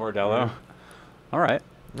 Gogol Bordello. All right.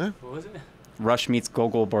 Yeah. What was it? Rush meets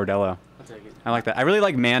Gogol Bordello. I'll take it. I like that. I really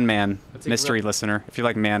like Man Man, I'll take mystery Rush. listener. If you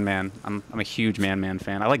like Man Man, I'm a huge Man Man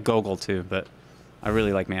fan. I like Gogol too, but I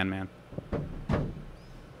really like Man Man.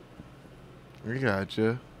 I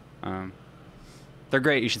gotcha. They're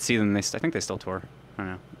great. You should see them. I think they still tour. I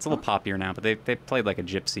don't know. It's a little poppier now, but they played like a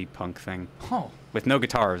gypsy punk thing. Oh. With no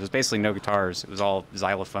guitars. It was basically no guitars. It was all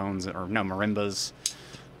xylophones or no marimbas.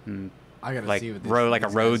 And I gotta like see what like a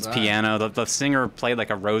these Rhodes guys are. piano. The singer played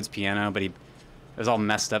like a Rhodes piano, but it was all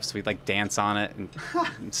messed up, so we'd like dance on it and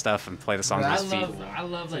stuff and play the songs with his feet. I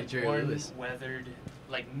love like Jerry worn, Lewis. weathered,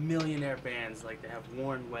 like millionaire bands. Like they have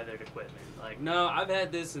worn, weathered equipment. Like no, I've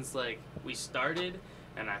had this since like we started,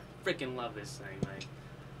 and I freaking love this thing. Like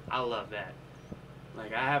I love that.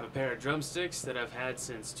 Like I have a pair of drumsticks that I've had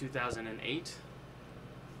since 2008.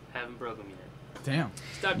 Haven't broke them yet. Damn.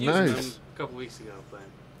 Stopped using them Nice. a couple weeks ago, but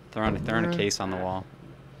They're on a case on the wall.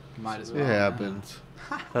 Might as It well. happens.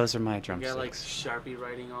 Those are my I got like drumsticks. Sharpie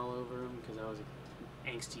writing all over them because I was an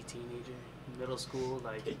angsty teenager, middle school.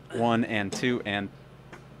 Like 1 and 2 and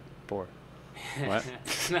 4. What?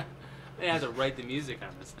 I had to write the music on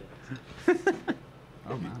this thing.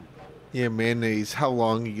 Oh my. Yeah, Mayonnaise. How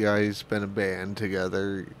long you guys been a band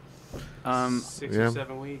together? 6 yeah. or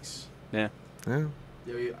 7 weeks. Yeah. Yeah.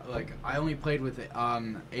 Yeah, like I only played with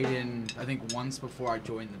Aiden, I think once before I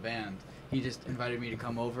joined the band. He just invited me to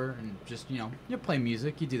come over and just you play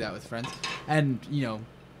music. You do that with friends, and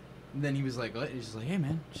then he was like, he's just like, hey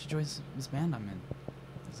man, you should join this band I'm in.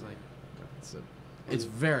 It's like, it's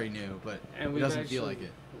very new, but And it we've doesn't feel like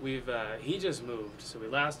it. We've he just moved, so we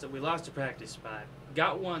lost a practice spot.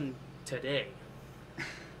 Got one today.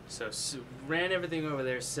 So ran everything over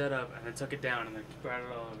there, set up, and then took it down, and then brought it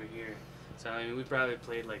all over here. So I mean, we probably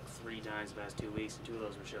played like 3 times the past 2 weeks, and 2 of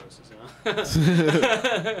those were shows.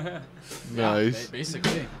 So. Nice.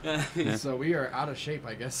 Basically. Yeah. So we are out of shape,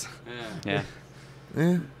 I guess. Yeah.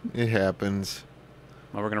 Yeah, it happens.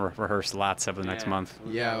 Well, we're gonna rehearse lots over the next month.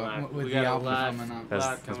 Yeah, with we the got album a lot, coming up.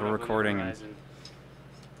 Because we're recording and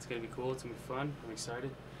it's gonna be cool. It's gonna be fun. I'm excited.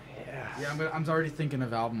 Yeah, I'm already thinking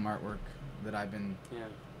of album artwork that I've been Yeah.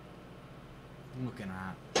 looking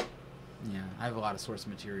at. Yeah, I have a lot of source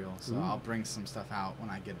material, so I'll bring some stuff out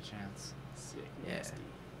when I get a chance. Sick. Yeah.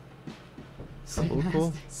 Nasty.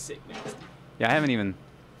 Cool. Sick nasty. Yeah,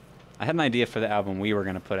 I I had an idea for the album we were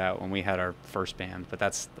gonna put out when we had our first band, but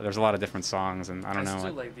there's a lot of different songs, and I don't know. I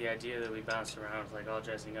still like the idea that we bounced around like all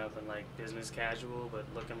dressing up in like business casual, but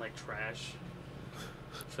looking like trash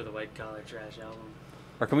for the White Collar Trash album.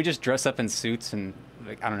 Or can we just dress up in suits and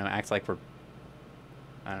like I don't know, act like we're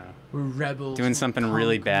We're rebels. doing something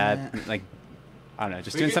really bad, like I don't know,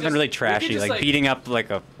 just doing something really trashy, like beating up like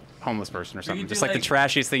a homeless person or something, just like the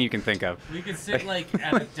trashiest thing you can think of. We could sit like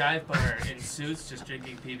at a dive bar in suits, just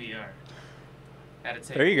drinking PBR. At a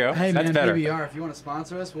table. There you go. Hey That's man, better. PBR, if you want to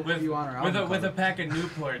sponsor us, we'll put you on our album with a cover. pack of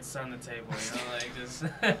Newports on the table, you know, like just.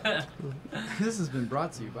 This has been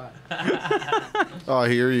brought to you by. Oh,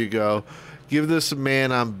 here you go. Give this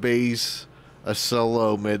man on bass a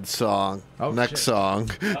solo mid-song. Oh, Next shit.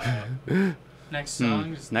 song. Next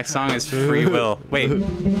song. Next song is Free Will. Wait.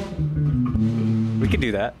 We could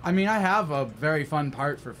do that. I mean, I have a very fun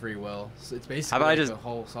part for Free Will. So it's basically How about I like just- a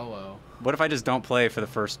whole solo. What if I just don't play for the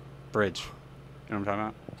first bridge? You know what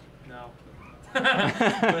I'm talking No.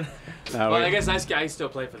 No, Well, we- I guess I still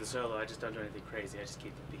play for the solo. I just don't do anything crazy. I just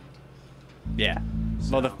keep the beat. about? Yeah.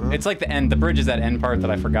 Well, it's like the end. The bridge is that end part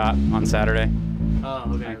that I forgot on Saturday. Oh,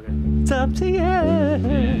 okay, okay. It's up to you.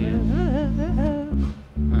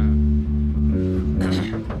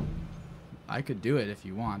 I could do it if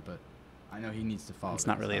you want, but I know he needs to follow. It's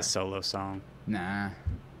not really a solo song. Nah.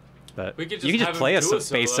 But We could you can just just have play him a do a bass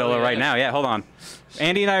solo, solo right yeah. now. Yeah, hold on.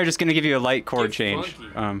 Andy and I are just going to give you a light chord Get change.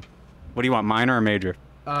 funky. What do you want, minor or major?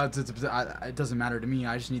 It doesn't matter to me.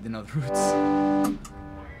 I just need to know the roots.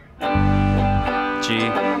 G,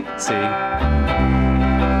 C,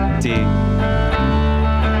 D,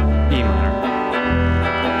 E minor.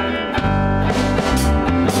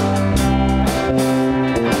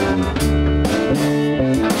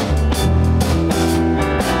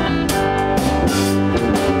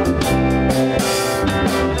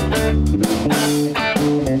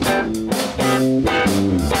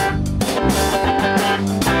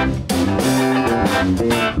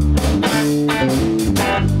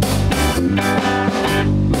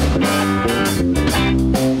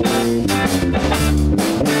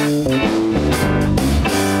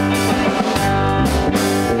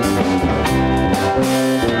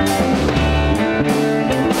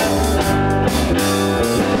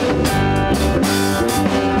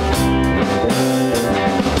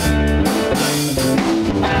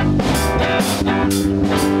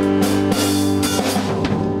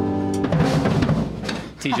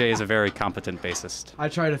 TJ is a very competent bassist. I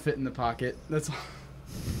try to fit in the pocket. That's all.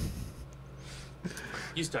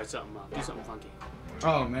 You start something up. Do something funky.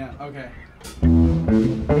 Oh man. Okay.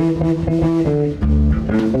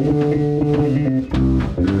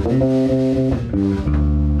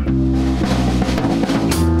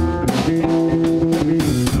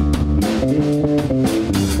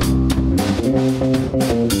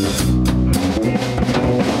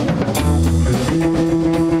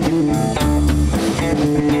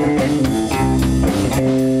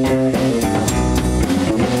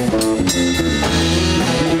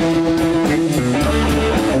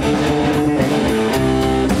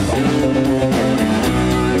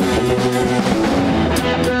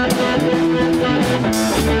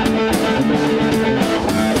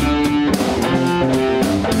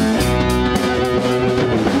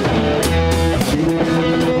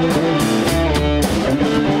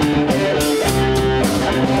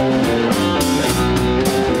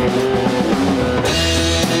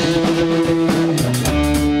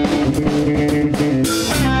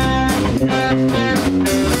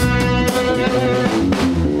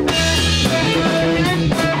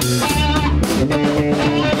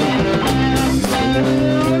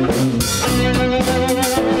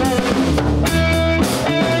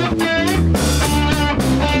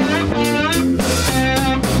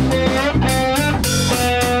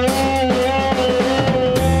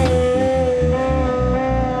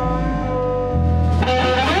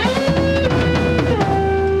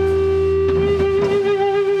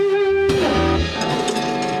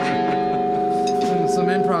 Some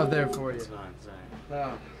improv there for you. It's fine. Sorry.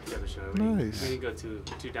 Oh. Nice. We didn't go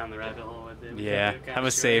too down the rabbit hole with it. We Yeah, kept it that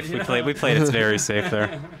was kinda safe. short, you We know? played it very safe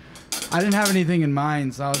there. I didn't have anything in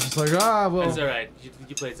mind, so I was just like, well. It's alright.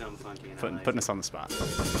 You played something funky. And I liked Putting it. us on the spot.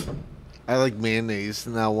 I like mayonnaise,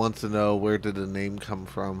 and I want to know where did the name come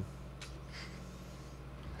from.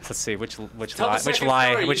 Let's see which Tell the lie second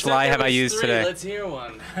story. You which said lie there have I was used 3. today? Let's hear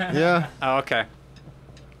one. Yeah. Oh, okay.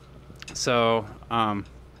 So,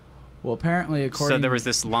 Well, apparently, according. so there was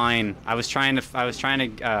this line. I was trying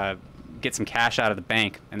to get some cash out of the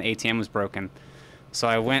bank, and the ATM was broken. So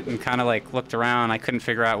I went and kind of like looked around. I couldn't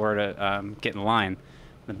figure out where to get in line.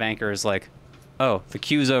 The banker is like, "Oh, the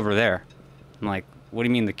queue's over there." I'm like, what do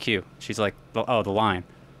you mean the cue? She's like, oh, the line.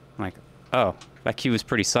 I'm like, oh, that cue was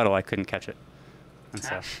pretty subtle. I couldn't catch it. And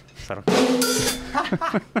so, subtle.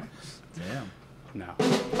 Damn. No.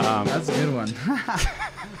 That's a good one.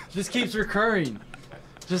 Just keeps recurring.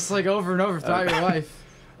 Just like over and over throughout your life.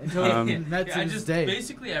 Until you met to this day.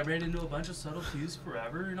 Basically, I ran into a bunch of subtle cues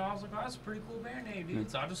forever, and I was like, oh, that's a pretty cool band name, dude.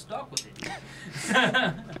 So I just stuck with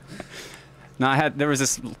it. No, there was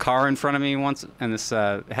this car in front of me once, and this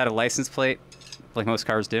it had a license plate, like most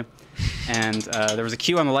cars do. And there was a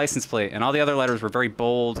Q on the license plate, and all the other letters were very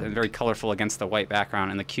bold and very colorful against the white background,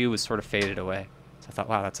 and the Q was sort of faded away. So I thought,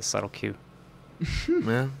 wow, that's a subtle Q.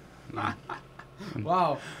 Man.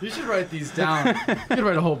 Wow, you should write these down. You could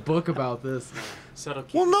write a whole book about this. Subtle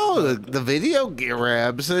Q. Well, no, the video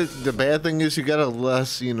grabs. The bad thing is you gotta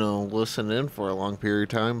listen in for a long period of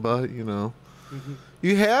time, but you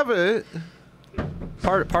have it.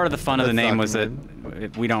 Part of the fun of the name was that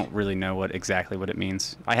we don't really know exactly what it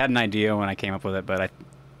means. I had an idea when I came up with it, but I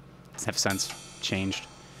have since changed.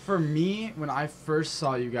 For me, when I first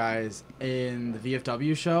saw you guys in the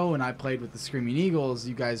VFW show, when I played with the Screaming Eagles,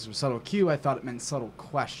 you guys were subtle Q. I thought it meant subtle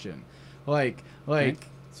question, like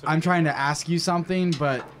I'm trying to ask you something,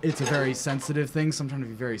 but it's a very sensitive thing, so I'm trying to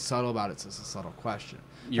be very subtle about it. So it's a subtle question.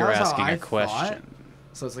 You're asking a question.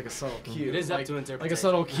 So it's like a subtle Q. It is up to interpretation. Like a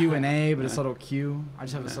subtle Q&A, but a subtle Q. I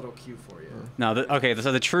just have a subtle Q for you. No, okay.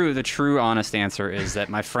 So the true, honest answer is that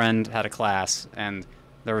my friend had a class, and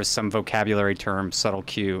there was some vocabulary term, subtle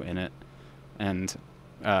Q, in it, and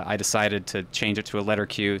I decided to change it to a letter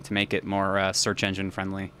Q to make it more search engine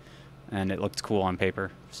friendly, and it looked cool on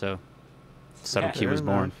paper. So subtle Q was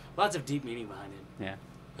born. Lots of deep meaning behind it. Yeah.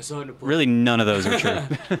 I saw it in a book. Really, none of those are true.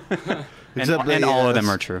 and all of them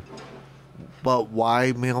are true. But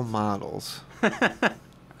why male models? What?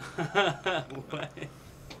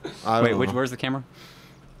 Wait, where's the camera?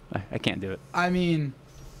 I can't do it. I mean,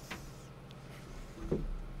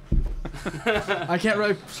 I can't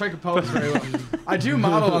really strike a pose very well. I do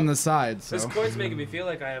model on the side, so. This cord's making me feel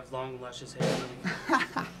like I have long, luscious hair.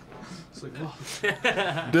 It's like,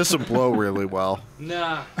 whoa. This will blow really well.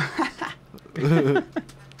 Nah. You've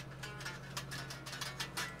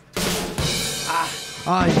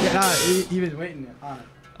been waiting on it.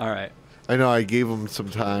 All right. I know, I gave him some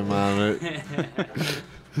time on it.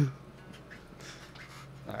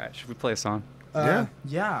 All right, should we play a song?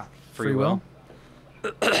 Yeah. Free Will?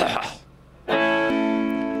 Do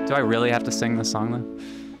I really have to sing this song, though?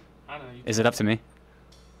 I don't know. Is it up to me?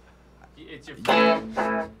 It's your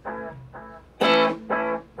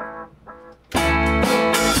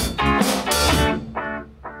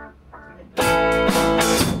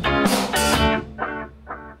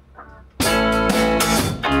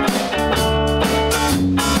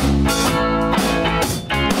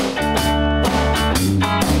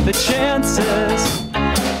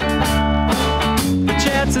The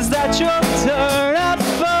chances that you'll turn out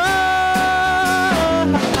fine,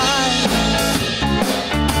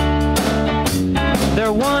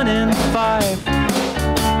 they're 1 in 5.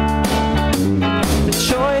 The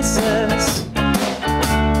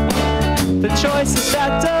choices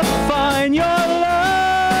that define your life,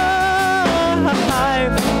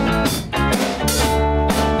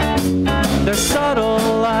 they're subtle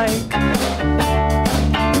like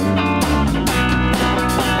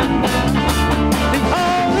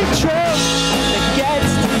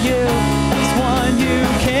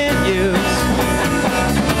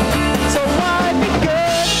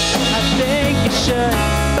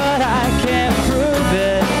but I can't prove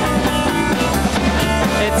it.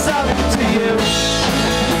 It's up to you.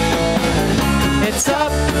 It's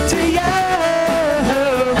up to you.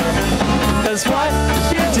 'Cause what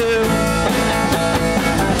you do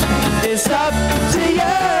is up to you.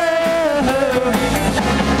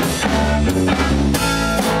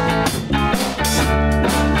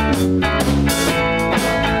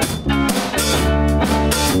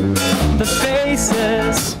 The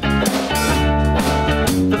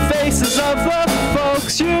faces of the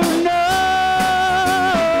folks you know,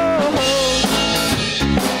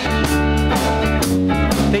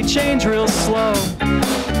 they change real slow.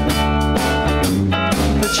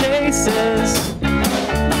 The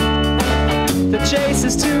chase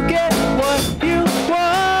is to get what you want.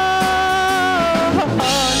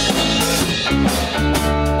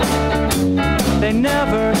 They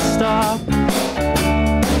never stop.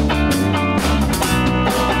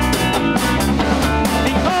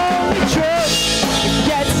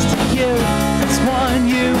 It's one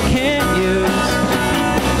you can't use.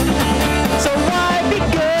 So why be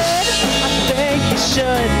good? I think you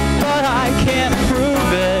should, but I can't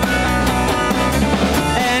prove it.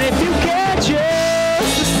 And if you can't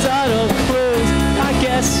use the subtle clues, I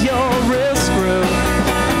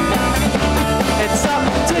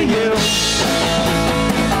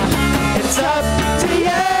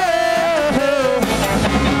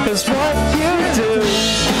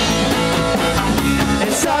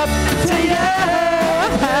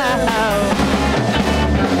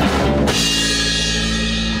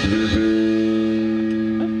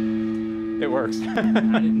It works. I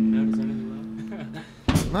didn't notice anything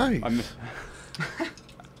wrong. Nice.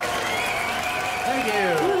 Thank you.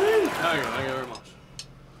 Thank you very much.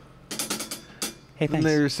 Hey, and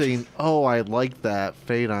they were saying, "Oh, I like that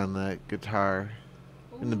fade on that guitar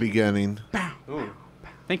in the beginning." Ooh.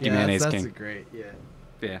 Thank you, Yeah, Mayonnaise that's King. a great, yeah.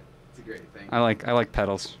 Yeah. It's a great thing. I like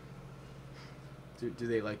pedals. Do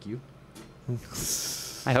they like you?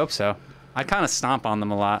 I hope so. I kind of stomp on them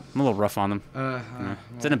a lot. I'm a little rough on them.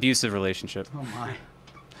 It's an abusive relationship. Oh my.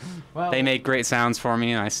 Well, They make great sounds for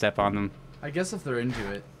me, and I step on them. I guess if they're into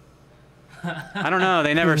it. I don't know.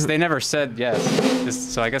 They never said yes.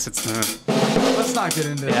 So I guess it's. Let's not get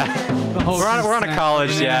into the whole. We're on a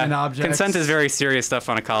college, yeah. Objects. Consent is very serious stuff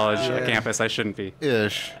on a college campus. I shouldn't be.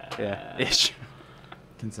 Ish. Yeah. Ish.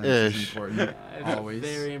 Consent is important. Always.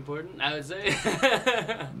 Very important, I would say.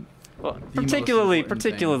 Well, The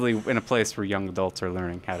particularly in a place where young adults are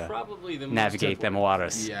learning how to Probably the most navigate them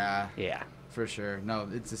waters. Yeah. Yeah. For sure. No,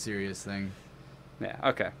 it's a serious thing. Yeah.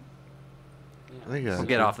 Okay. We'll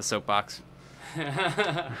get off the soapbox.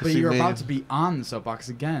 But you're about to be on the soapbox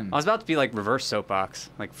again. I was about to be like reverse soapbox,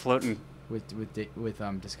 like floating with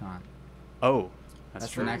Discon. Oh, That's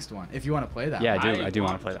true. the next one. If you want to play that. Yeah, one. I do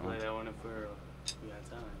want to play that one. If we got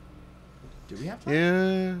time. Do we have time?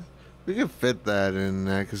 Yeah, we can fit that in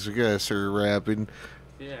there because we gotta start rapping.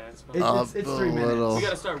 Yeah, it's fine. It's 3 minutes. Little. We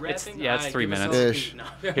gotta start rapping. It's 3 minutes. Ish.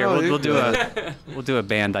 Here, Oh, we'll do good. we'll do a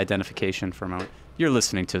band identification for a moment. You're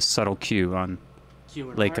listening to Subtle Q on Q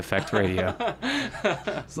and Lake R. Effect Radio.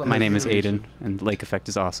 My name is Aiden, and Lake Effect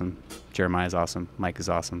is awesome. Jeremiah is awesome. Mike is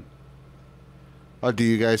awesome. Oh, do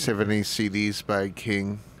you guys have any CDs by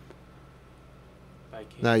King? By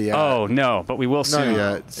King? Not yet. Oh no, but we will soon.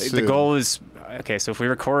 yet. The Soon. goal is okay. So if we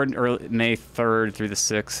record early, May 3rd through the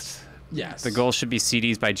 6th, Yes. the goal should be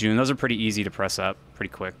CDs by June. Those are pretty easy to press up,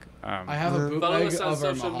 pretty quick. I have a Follow bootleg us on of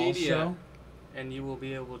our social Mahal media, show. and you will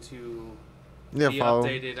be able to Yeah, be follow.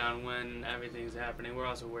 updated on when everything's happening. We're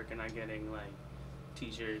also working on getting like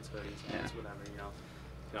T-shirts, hoodies, hats, whatever, you know.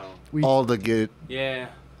 So All the yeah,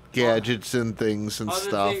 gadgets and things and all the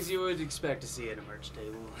stuff. things you would expect to see at a merch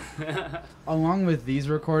table. Along with these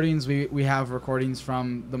recordings, we have recordings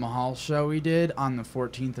from the Mahal show we did on the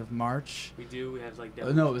 14th of March. We do. We have like.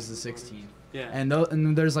 No, it was the 16th. Yeah. And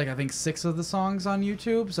there's like I think 6 of the songs on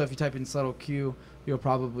YouTube. So if you type in Subtle Q, you'll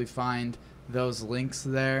probably find those links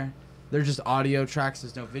there. They're just audio tracks.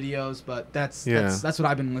 There's no videos, but that's what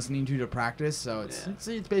I've been listening to practice. So it's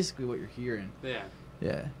basically what you're hearing. Yeah.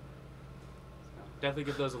 Yeah. Definitely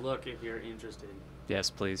give those a look if you're interested. Yes,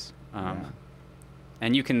 please.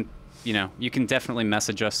 And you can definitely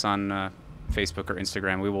message us on Facebook or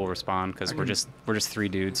Instagram. We will respond because we're just 3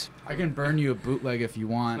 dudes. I can burn you a bootleg if you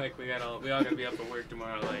want. Like we all gotta be up at work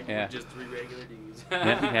tomorrow. Like we're just 3 regular dudes.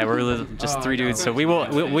 yeah, we're just 3 dudes. So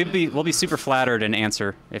we'll be super flattered and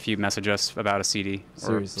answer if you message us about a CD or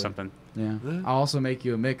Seriously. something. Yeah. I'll also make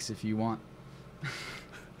you a mix if you want.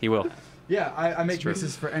 He will. Yeah, I make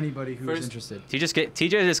mixes for anybody who's interested.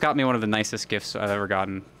 TJ just got me one of the nicest gifts I've ever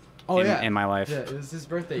gotten in my life. Yeah, it was his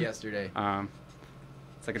birthday yesterday.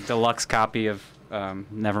 It's like a deluxe copy of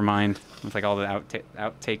Nevermind with like all the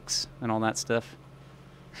outtakes and all that stuff.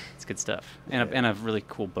 It's good stuff. And a really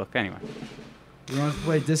cool book. Anyway. You want to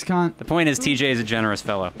play Discount? The point is TJ is a generous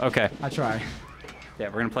fellow. Okay. I try. Yeah,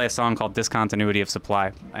 we're going to play a song called Discontinuity of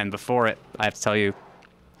Supply. And before it, I have to tell you,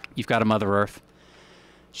 you've got a Mother Earth.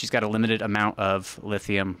 She's got a limited amount of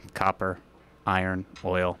lithium, copper, iron,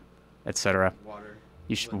 oil, etc. Water.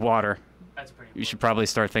 Water. That's pretty. You should probably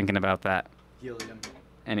start thinking about that. Helium.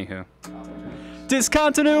 Anywho.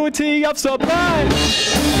 Discontinuity of supply.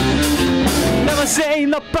 Never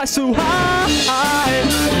saying the price too high.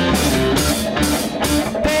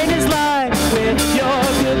 Pain is light with your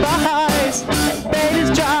goodbyes. Pain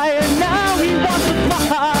is dry and now he wants to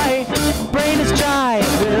fly. Brain is dry,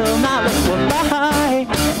 will not liquefy.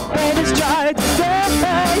 Brain is dry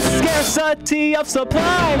today. Scarcity of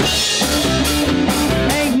supply.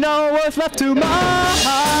 Ain't no worth left to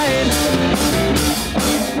mine.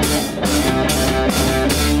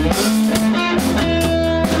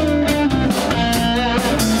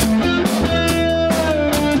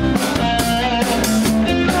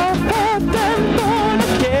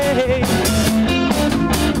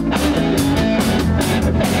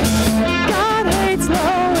 God hates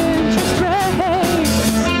low interest rates.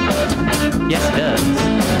 Yes, it does.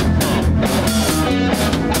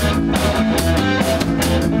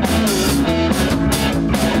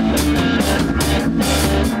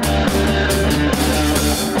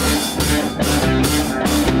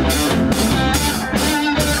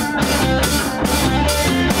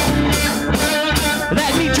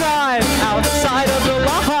 knife outside of the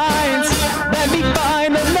lines. Let me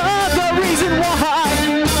find another reason why.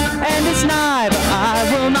 And it's neither. I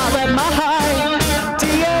will not let my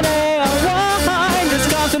DNA unwind.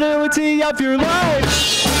 Discontinuity of your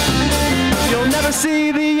life. You'll never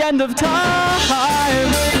see the end of time.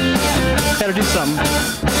 Better do something.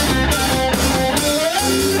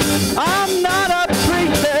 I'm not a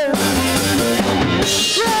priest.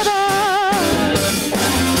 Brother,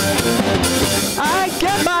 I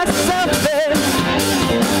get myself in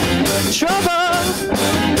trouble.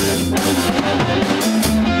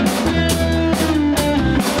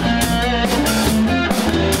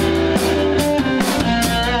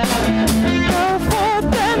 Go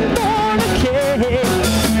forth and fornicate.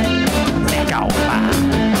 Take over.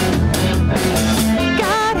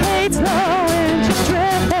 God hates low interest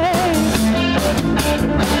rates.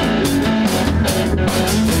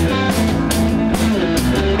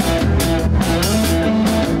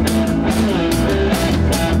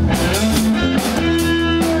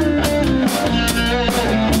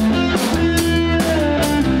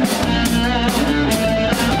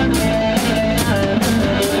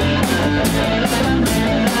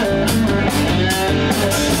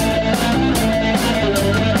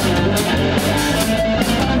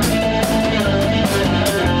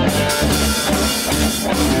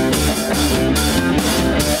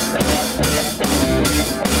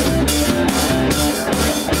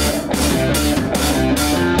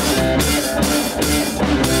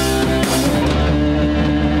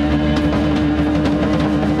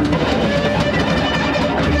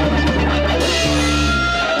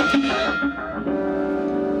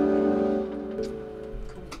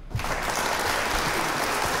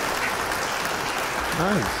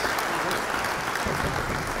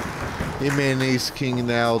 Hey, Mayonnaise King,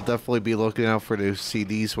 now definitely be looking out for those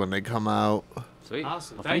CDs when they come out. Sweet.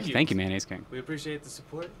 Awesome. Well, thank you. Thank you, Mayonnaise King. We appreciate the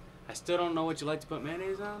support. I still don't know what you like to put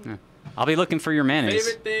mayonnaise on. Yeah. I'll be looking for your mayonnaise.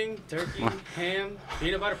 Favorite thing: turkey, ham,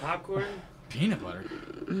 peanut butter, popcorn. Peanut butter?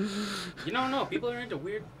 You don't know. People are into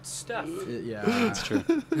weird stuff. Yeah. That's true.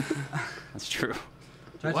 That's true.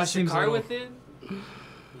 You wash your car with it?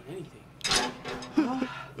 Anything.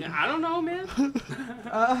 Yeah, I don't know, man.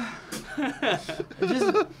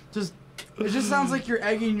 It just sounds like you're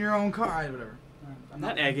egging your own car. Whatever. I'm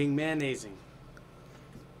not egging, mayonnaising.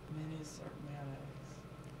 Mayonnaise or mayonnaise?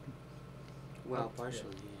 Well, partially.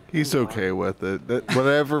 Yeah. He's okay with it.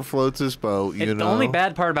 Whatever floats his boat, you know. The only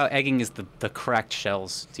bad part about egging is the cracked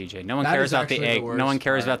shells, TJ. No one That cares is about the actually egg. the No one worst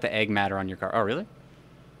cares part. about the egg matter on your car. Oh, really?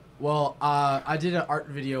 Well, I did an art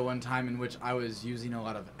video one time in which I was using a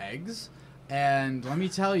lot of eggs, and let me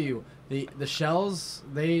tell you, the shells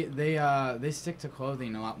they stick to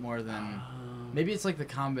clothing a lot more than maybe it's like the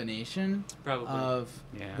combination of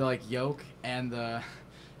the like yolk and the.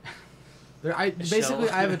 Basically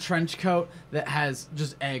I have a trench coat that has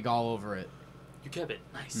just egg all over it. You kept it.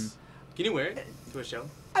 Nice. Can you wear it to a show?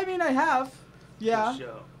 I mean, I have. Yeah. To a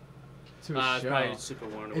show. To a It's show. probably super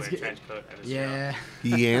warm to wear a trench coat at a yeah. show.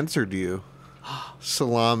 He answered you.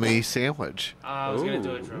 Salami sandwich. I was going to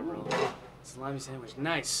do a drum roll. Salami sandwich.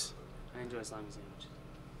 Nice. I enjoy salami sandwich.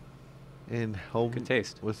 And Good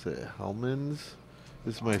taste. What's it? Hellman's?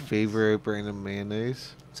 This is my favorite brand of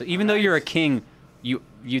mayonnaise. So even though you're a king, you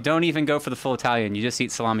don't even go for the full Italian. You just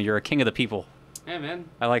eat salami. You're a king of the people. Yeah, man.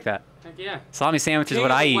 I like that. Heck yeah. Salami sandwich is King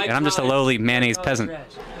what of I the eat, white and I'm just a collar- lowly mayonnaise white collar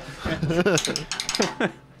peasant. trash.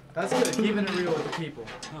 That's good. Keeping it real with the people.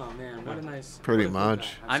 Oh man, what a nice. Pretty what a cool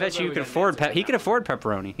much. guy. I I'm bet so you glad could we got afford. Nancy He could now. afford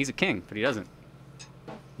pepperoni. He's a king, but he doesn't.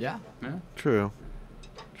 Yeah. Yeah. True.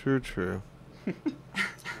 True.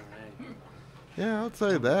 Yeah,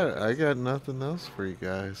 outside of that, I got nothing else for you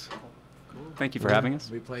guys. Thank you for having us.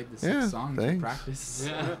 We played the 6 Yeah, songs in thanks. practice.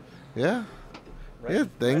 Yeah. Yeah. Yeah,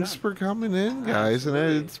 thanks for coming in, guys, and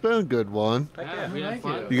it's been a good one. Yeah, we had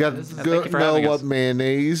fun. You got This is- to Thank you for know having what us.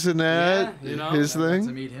 mayonnaise and that, Yeah, you know, his To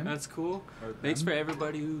thing. meet him. That's cool. Or Thanks them. for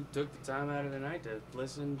everybody who took the time out of their night to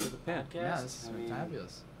listen to the podcast. Yeah, this is I mean,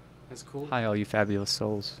 fabulous. That's cool. Hi, all you fabulous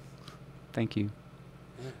souls. Thank you.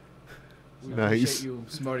 We Nice. appreciate you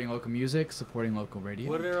supporting local music, supporting local radio.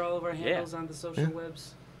 What are all of our handles on the social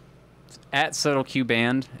webs? At Subtle Q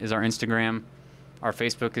Band is our Instagram. Our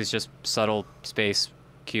Facebook is just Subtle Space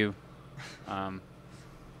Q.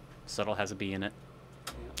 Subtle has a B in it.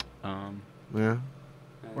 Yeah.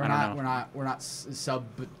 We're I don't not. know. We're not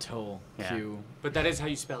subtle Yeah. Q. But that is how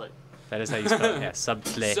you spell it. That is how you spell it. Yeah, subtle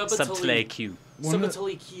Q.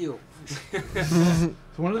 Subtly Q.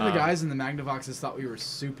 So one of the guys in the Magnavoxes thought we were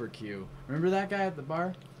super Q. Remember that guy at the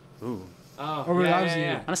bar? Ooh. Oh, Or yeah, was yeah, you?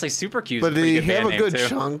 yeah. Honestly, Super Q is But a pretty they good have band a name, good too.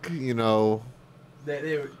 chunk, you know,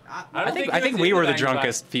 They were, I think we were the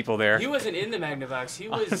drunkest people there. He wasn't in the Magnavox. He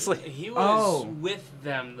was Honestly. he was with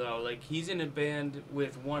them though. Like he's in a band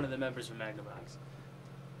with one of the members from Magnavox.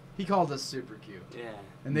 He called us Super Q. Yeah.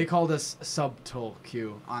 And they called us Subtle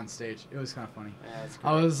Q on stage. It was kind of funny. Yeah, that's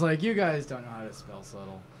I was like, you guys don't know how to spell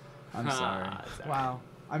subtle. I'm sorry. Wow.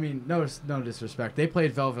 I mean, no disrespect. They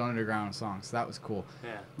played Velvet Underground songs. So that was cool.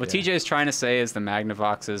 Yeah. What TJ is trying to say is the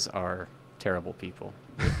Magnavoxes are terrible people.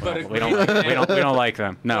 But we don't like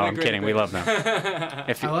them. No, I'm kidding. We love them.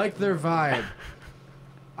 I like their vibe.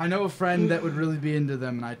 I know a friend that would really be into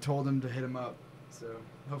them, and I told him to hit him up. So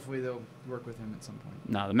hopefully they'll work with him at some point.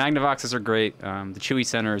 No, the Magnavoxes are great. The Chewy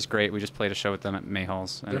Center is great. We just played a show with them at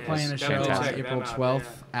Mayhalls. They're playing a show on April 12th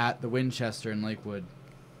at the Winchester in Lakewood.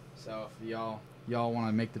 So if y'all want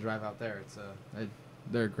to make the drive out there,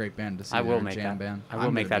 they're a great band to see. I will make jam that. band. I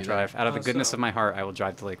will make that drive. Out of the goodness of my heart, I will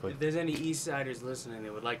drive to Lakewood. If there's any East Siders listening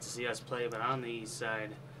that would like to see us play, but on the East Side,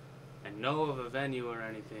 and know of a venue or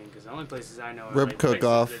anything, because the only places I know are Rib like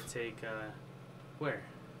Cook-Off. places that take where?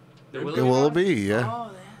 The It will be, yeah. Oh,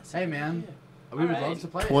 that's hey man, we would love to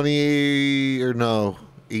play. 18th,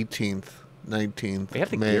 19th. We have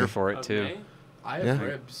the May. gear for it too. I have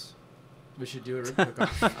ribs. We should do a rib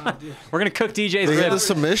cook-off. We're gonna cook DJ's They ribs. had the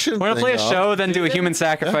submission We're gonna play a thing show, up. then do a human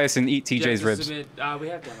sacrifice and eat TJ's ribs. We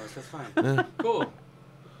have demos. That's fine. Yeah. Cool.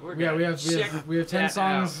 We have 10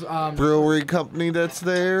 songs. Brewery company that's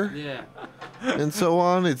there. Yeah. And so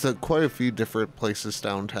on. It's at quite a few different places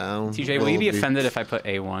downtown. TJ, will you be offended if I put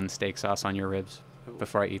A1 steak sauce on your ribs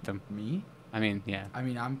before I eat them? Me? I mean, yeah. I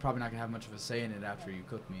mean, I'm probably not gonna have much of a say in it after you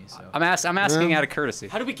cook me. So I'm asking out of courtesy.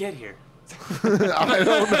 How did we get here? I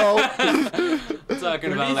don't know.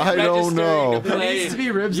 Talking about I don't know. There needs to be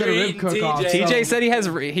ribs at a rib cook-off. TJ said he has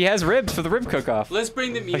ribs for the rib cook-off. Let's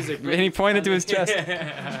bring the music. And he pointed to his chest.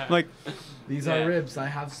 Like, these are ribs. I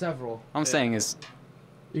have several. All I'm saying is,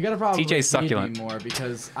 you gotta probably TJ's succulent. feed me more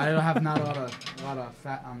because I don't have not a lot of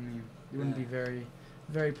fat on me. You wouldn't be very,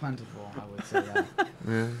 very plentiful. I would say that.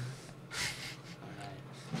 Yeah.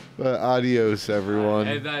 But adios, everyone.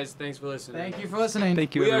 Hey guys, thanks for listening. Thank you for listening.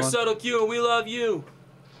 Thank you, We everyone. are Subtle Q and we love you.